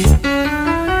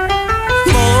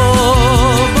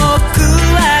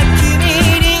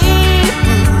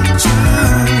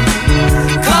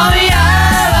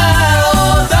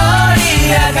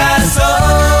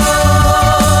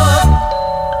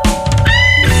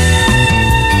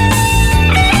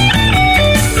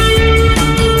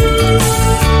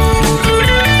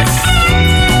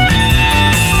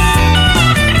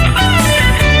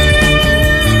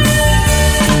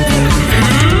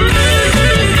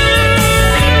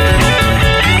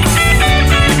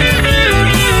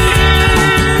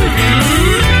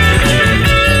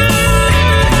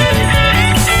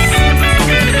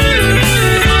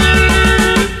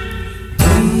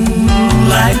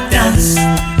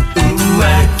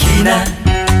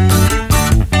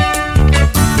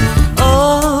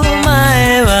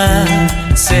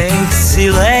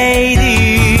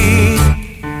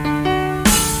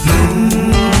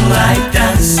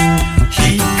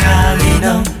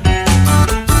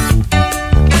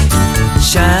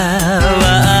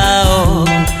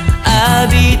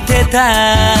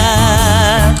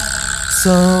そ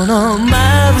の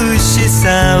眩しさ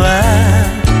は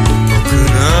僕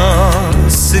の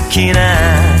好きな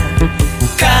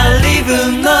カリブ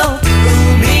の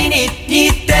海に似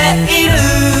ている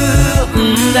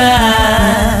んだ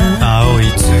青い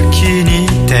月に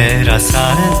照ら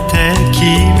されて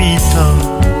君と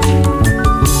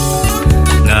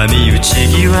波打ち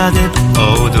際で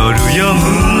踊るよム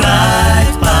ーンライ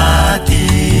トパーティ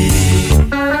ー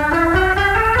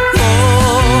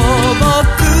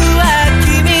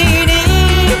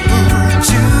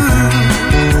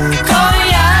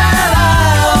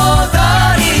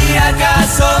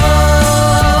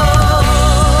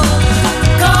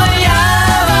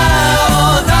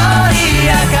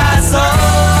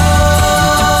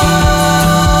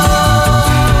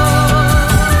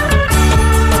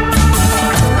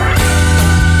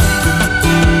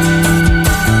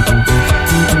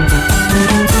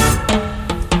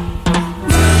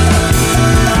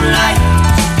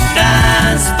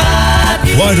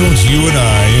Why don't you and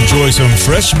I enjoy some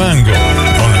fresh mango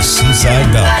on a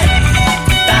seaside balcony?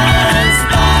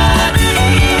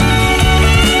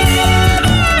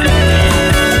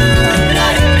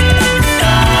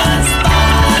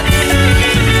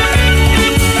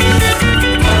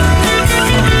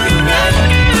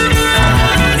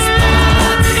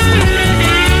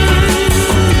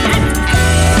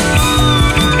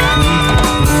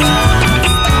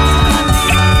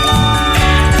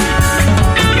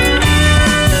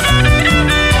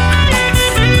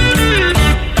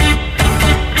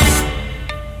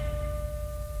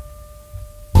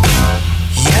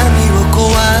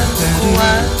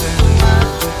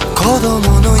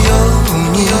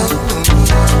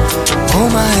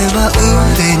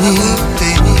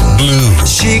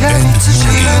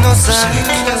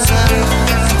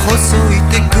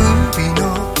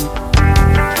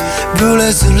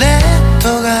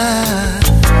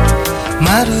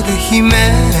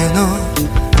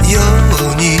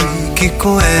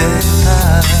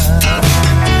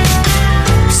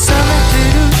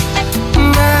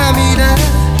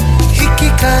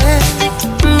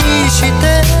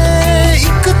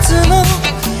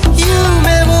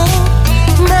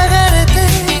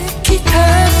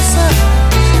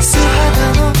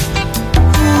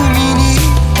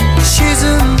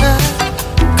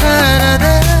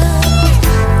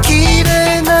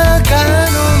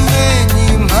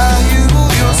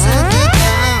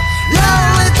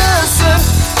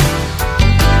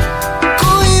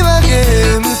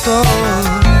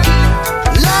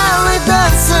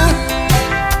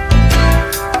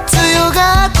強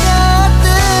が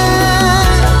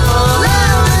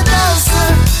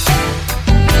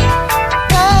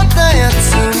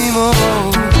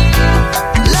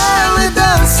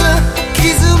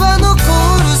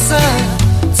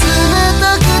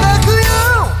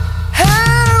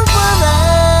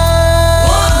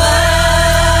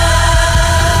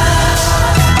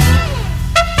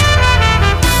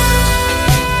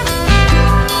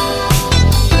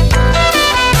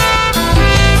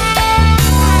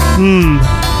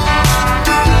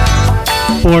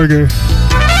Borger.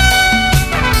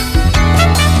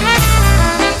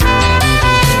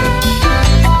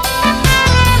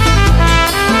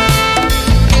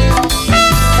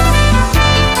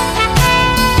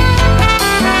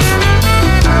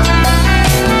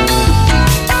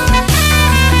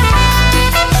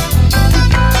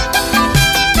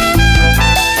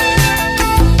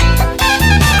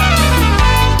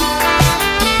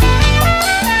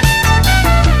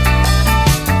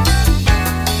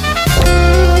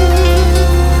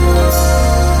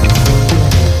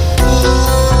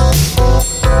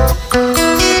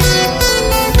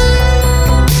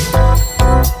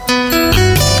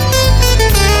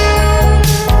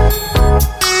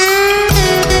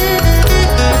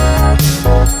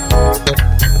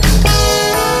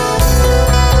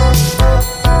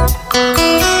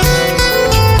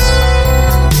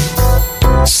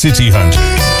 City Hunter,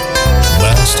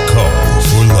 last call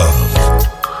for love.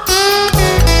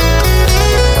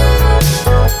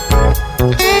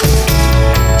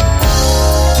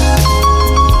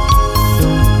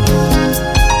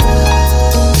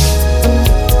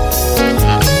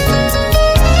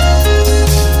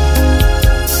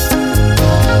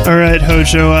 All right,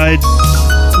 Hojo, I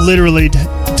literally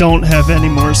don't have any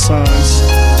more songs.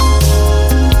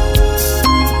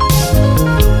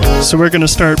 So we're going to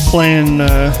start playing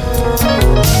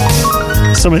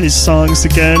some of these songs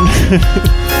again.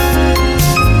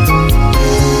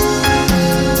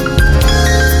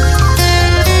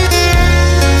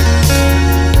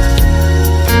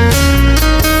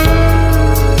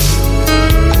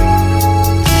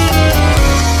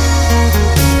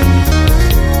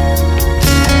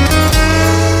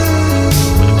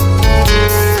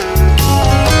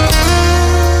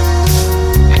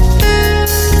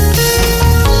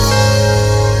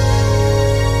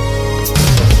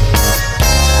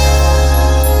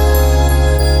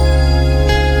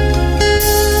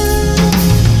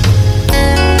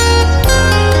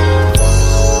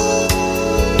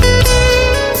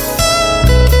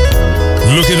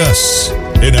 Look at us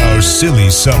in our silly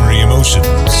summer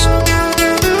emotions.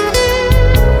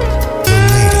 The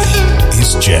lady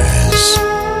is jazz.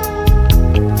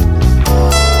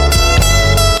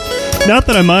 Not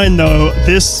that I mind, though.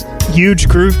 This huge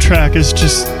groove track is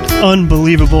just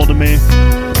unbelievable to me.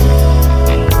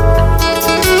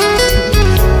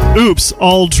 Oops,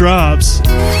 all drops.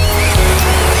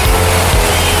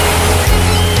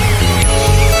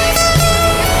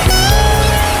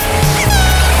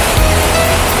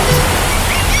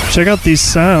 Check out these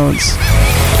sounds.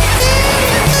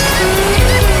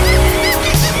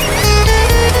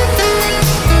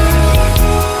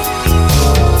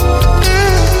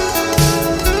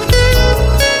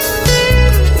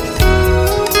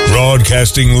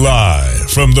 Broadcasting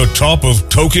live from the top of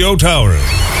Tokyo Tower,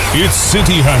 it's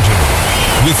City Hunter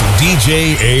with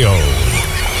DJAO.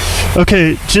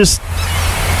 Okay, just...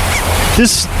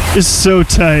 this is so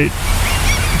tight.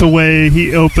 The way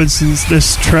he opens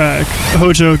this track.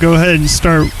 Hojo, go ahead and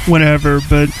start whenever,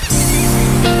 but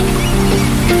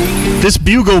this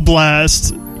bugle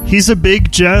blast, he's a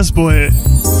big jazz boy.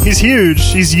 He's huge.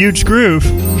 He's huge groove.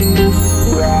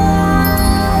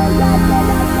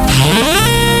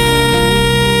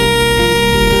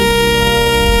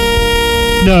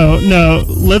 No,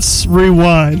 let's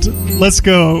rewind. Let's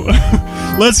go.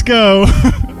 Let's go.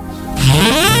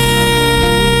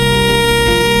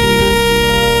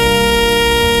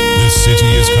 City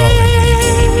is calling me.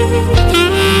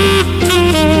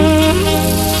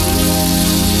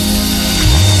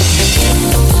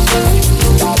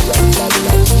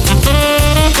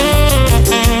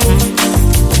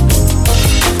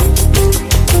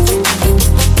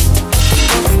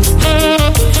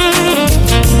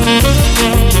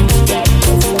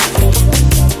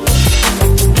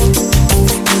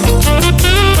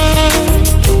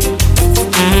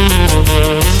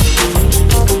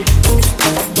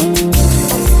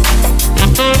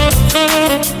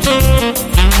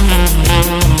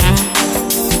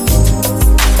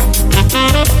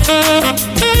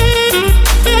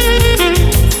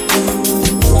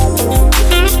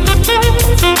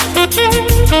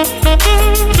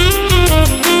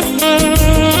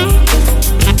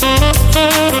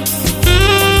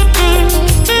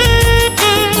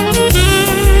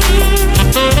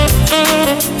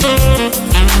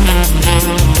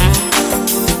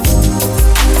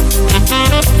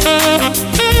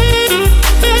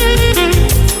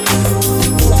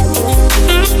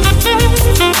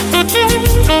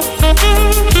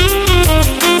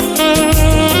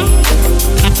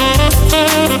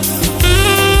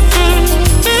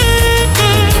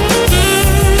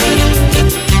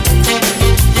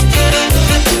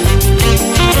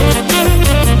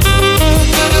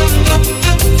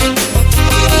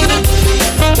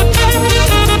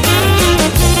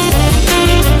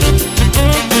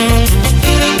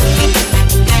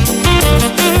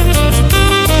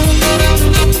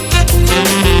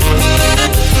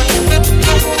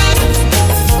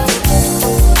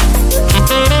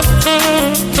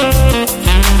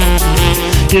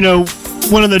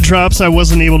 one of the drops I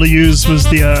wasn't able to use was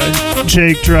the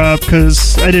Jake drop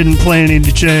because I didn't play any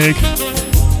to Jake.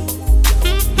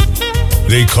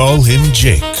 They call him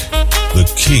Jake, the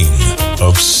king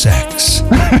of sex.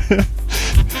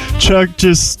 Chuck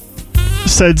just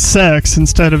said sex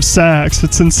instead of sax.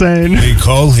 It's insane. They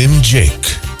call him Jake,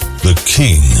 the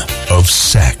king of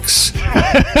sex.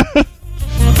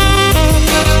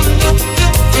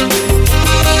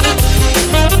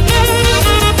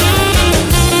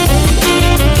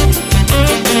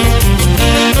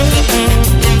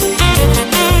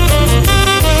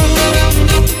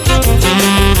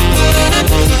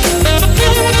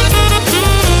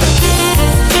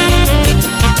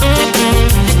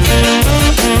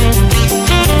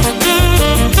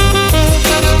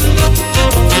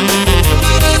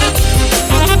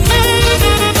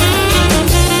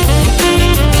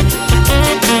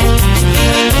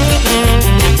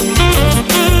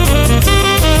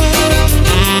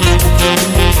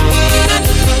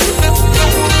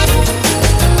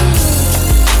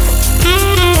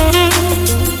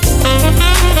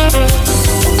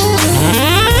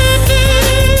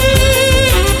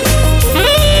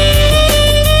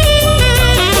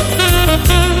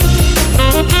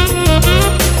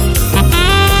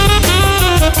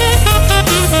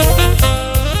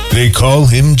 They call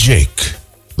him Jake,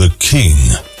 the king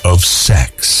of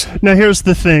sex. Now here's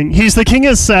the thing. He's the king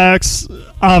of sex,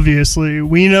 obviously.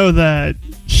 We know that.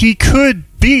 He could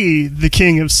be the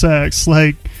king of sex.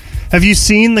 Like, have you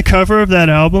seen the cover of that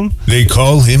album? They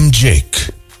call him Jake,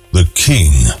 the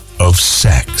king of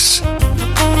sex.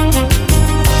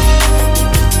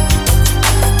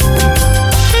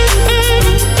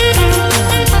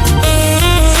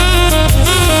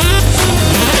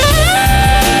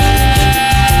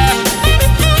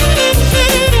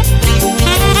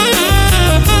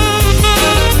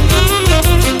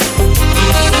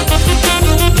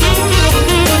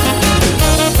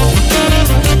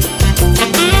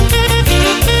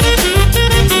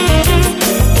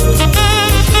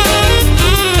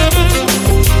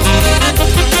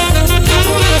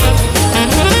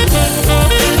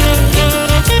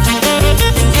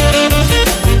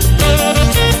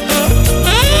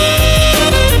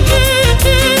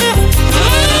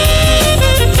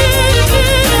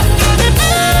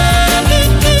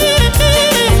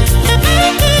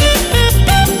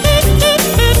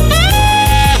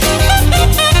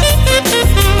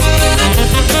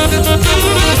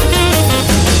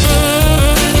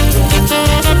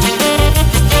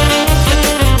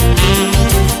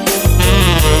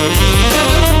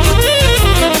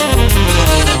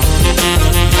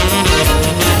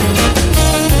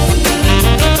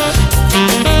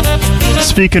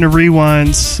 Speaking of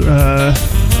rewinds,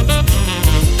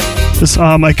 this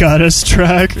Oh My Goddess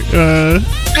track,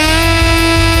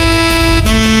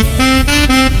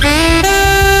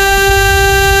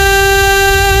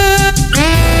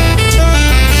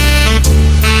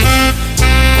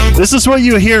 this is what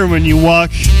you hear when you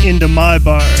walk into my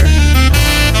bar.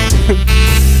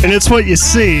 And it's what you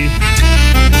see.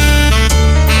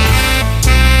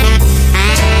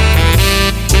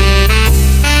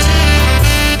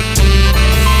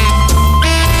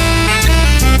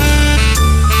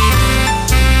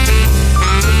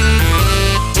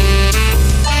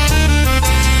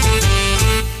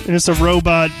 And it's a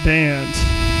robot band.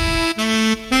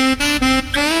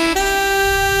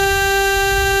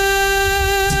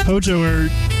 Hojo,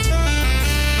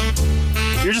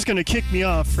 you're just gonna kick me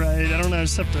off, right? I don't know, I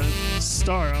just have to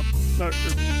star up. Or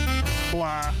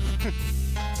blah.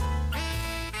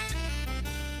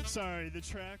 Sorry, the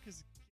track is...